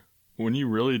were. When you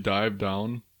really dive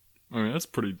down, I mean that's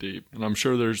pretty deep. And I'm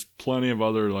sure there's plenty of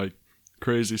other like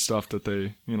crazy stuff that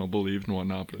they, believed and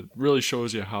whatnot, but it really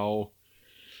shows you how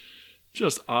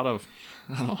just out of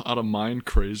mind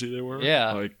crazy they were.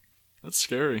 Yeah. Like that's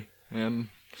scary. And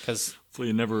hopefully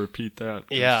you never repeat that.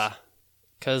 'cause- yeah,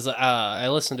 because I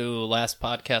listened to last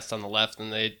podcast on the left,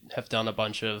 and they have done a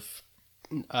bunch of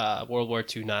World War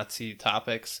II Nazi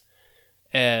topics,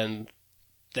 and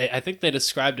I think they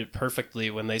described it perfectly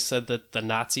when they said that the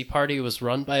Nazi Party was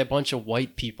run by a bunch of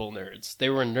white people nerds. They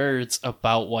were nerds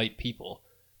about white people.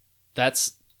 That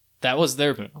was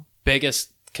their Yeah.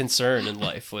 biggest concern in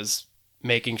life, was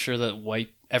making sure that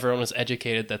everyone was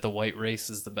educated that the white race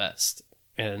is the best.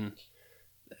 And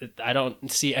I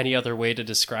don't see any other way to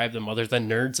describe them other than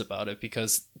nerds about it,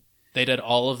 because they did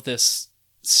all of this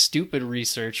stupid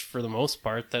research for the most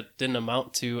part that didn't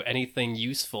amount to anything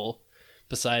useful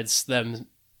besides them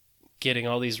getting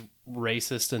all these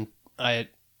racist and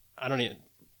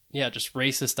just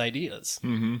racist ideas.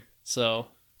 Mm-hmm. So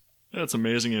Yeah, it's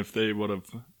amazing if they would have,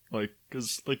 like,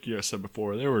 because, like you guys said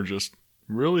before, they were just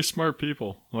really smart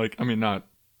people. Like, I mean, not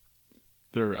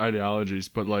their ideologies,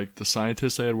 but, like, the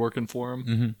scientists they had working for them.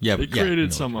 Mm-hmm. Yeah, They yeah, you created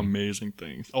know some what you mean. amazing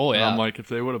things. Oh, And yeah. I'm like, if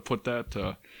they would have put that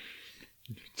to,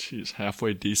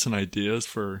 halfway decent ideas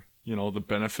for, the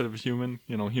benefit of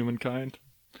humankind,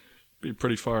 be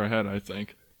pretty far ahead, I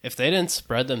think. if they didn't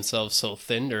spread themselves so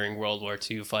thin during World War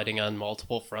II, fighting on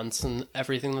multiple fronts and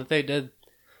everything that they did,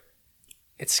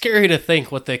 it's scary to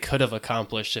think what they could have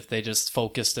accomplished if they just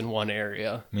focused in one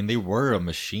area. I mean, they were a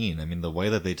machine. I mean, the way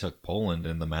that they took Poland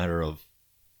in the matter of,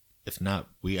 if not,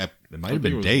 it might have think it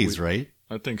been was days, week. right?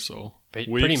 I think so.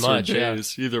 Pretty Weeks much, or yeah.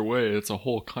 days. Either way, it's a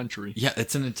whole country. Yeah,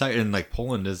 it's an entire, and like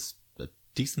Poland is a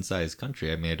decent sized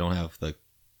country. I mean, I don't have a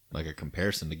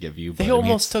comparison to give you. But They I mean,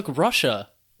 almost took Russia.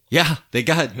 yeah, they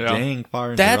got Yeah. dang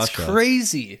far into That's Russia.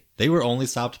 crazy. They were only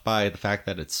stopped by the fact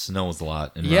that it snows a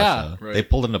lot in Yeah. Russia. Right. They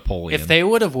pulled a Napoleon. If they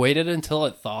would have waited until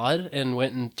it thawed and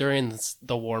went in during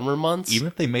the warmer months, Even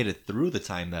if they made it through the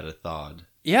time that it thawed,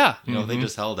 yeah, they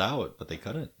just held out, but they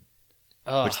couldn't.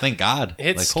 Ugh, Which, thank God.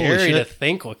 it's Like, holy scary to shit.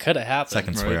 think what could have happened.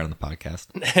 Second Right. swear on the podcast.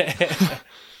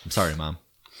 I'm sorry, Mom.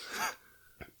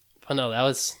 But no, that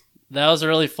was a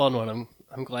really fun one.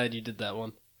 I'm glad you did that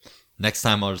one. Next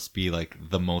time I'll just be like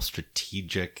the most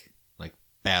strategic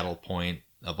battle point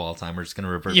of all time. We're just gonna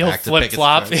revert You'll back to flip Pickett's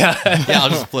flop, Square. yeah. Yeah, I'll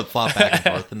just flip flop back and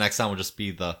forth. The next time will just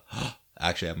be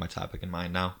actually, I have my topic in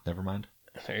mind now. Never mind.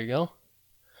 There you go.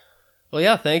 Well,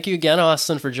 yeah, thank you again,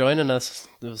 Austin, for joining us.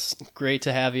 It was great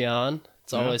to have you on.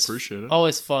 It's Yeah, always appreciate it.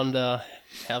 always fun to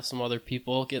have some other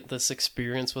people get this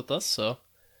experience with us. So,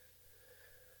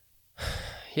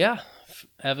 yeah,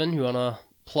 Evan, you want to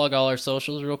plug all our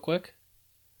socials real quick?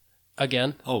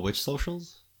 Again, Oh, which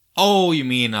socials? Oh, you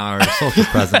mean our social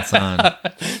presence on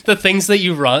the things that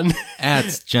you run.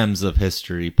 at Gems of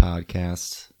History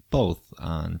Podcast, both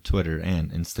on Twitter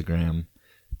and Instagram.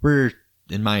 We're,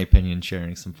 in my opinion,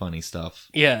 sharing some funny stuff.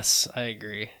 Yes, I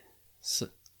agree.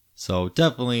 So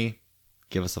definitely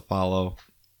give us a follow.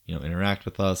 Interact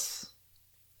with us.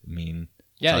 I mean,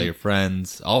 Yeah, tell your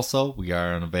friends. Also, we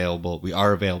are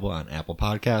available on Apple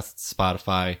Podcasts,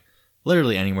 Spotify,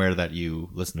 literally anywhere that you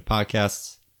listen to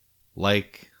podcasts.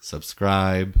 Like,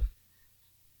 subscribe,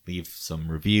 leave some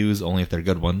reviews, only if they're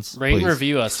good ones. rate and please.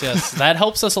 review us. Yes, that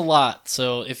helps us a lot.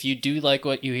 So if you do like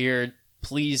what you hear,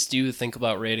 please do think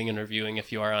about rating and reviewing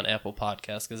if you are on Apple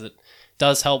Podcasts, because it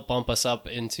does help bump us up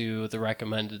into the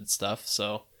recommended stuff.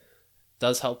 So it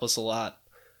does help us a lot.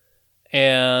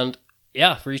 And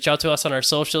yeah, reach out to us on our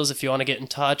socials if you want to get in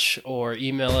touch, or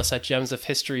email us at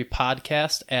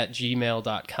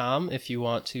gemsofhistorypodcast@gmail.com if you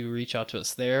want to reach out to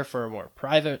us there for a more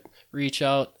private reach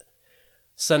out.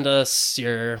 Send us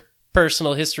your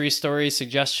personal history stories,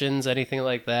 suggestions, anything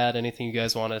like that, anything you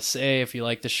guys want to say. If you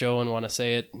like the show and want to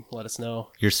say it, let us know.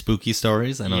 Your spooky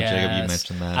stories. I know, Jacob, you Yes.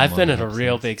 mentioned that. I've been one in of a the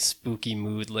real episodes. big spooky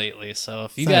mood lately. So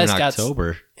if you It's not guys even got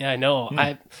October. Yeah, I know.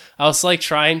 I was like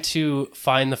trying to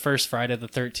find the first Friday the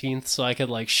 13th so I could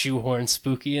like shoehorn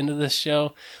spooky into this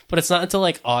show, but it's not until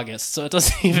like August, so it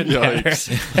doesn't even matter.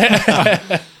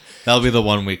 That'll be the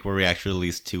 1 week where we actually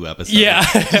release 2 episodes.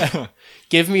 Yeah.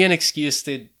 Give me an excuse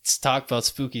to talk about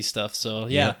spooky stuff. So,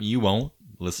 yeah. Yep, you won't,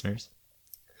 listeners.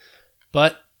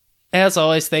 But as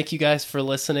always, thank you guys for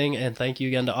listening, and thank you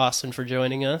again to Austin for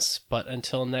joining us. But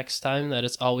until next time, that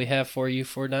is all we have for you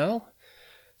for now.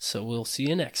 So we'll see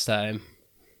you next time.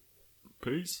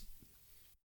 Peace.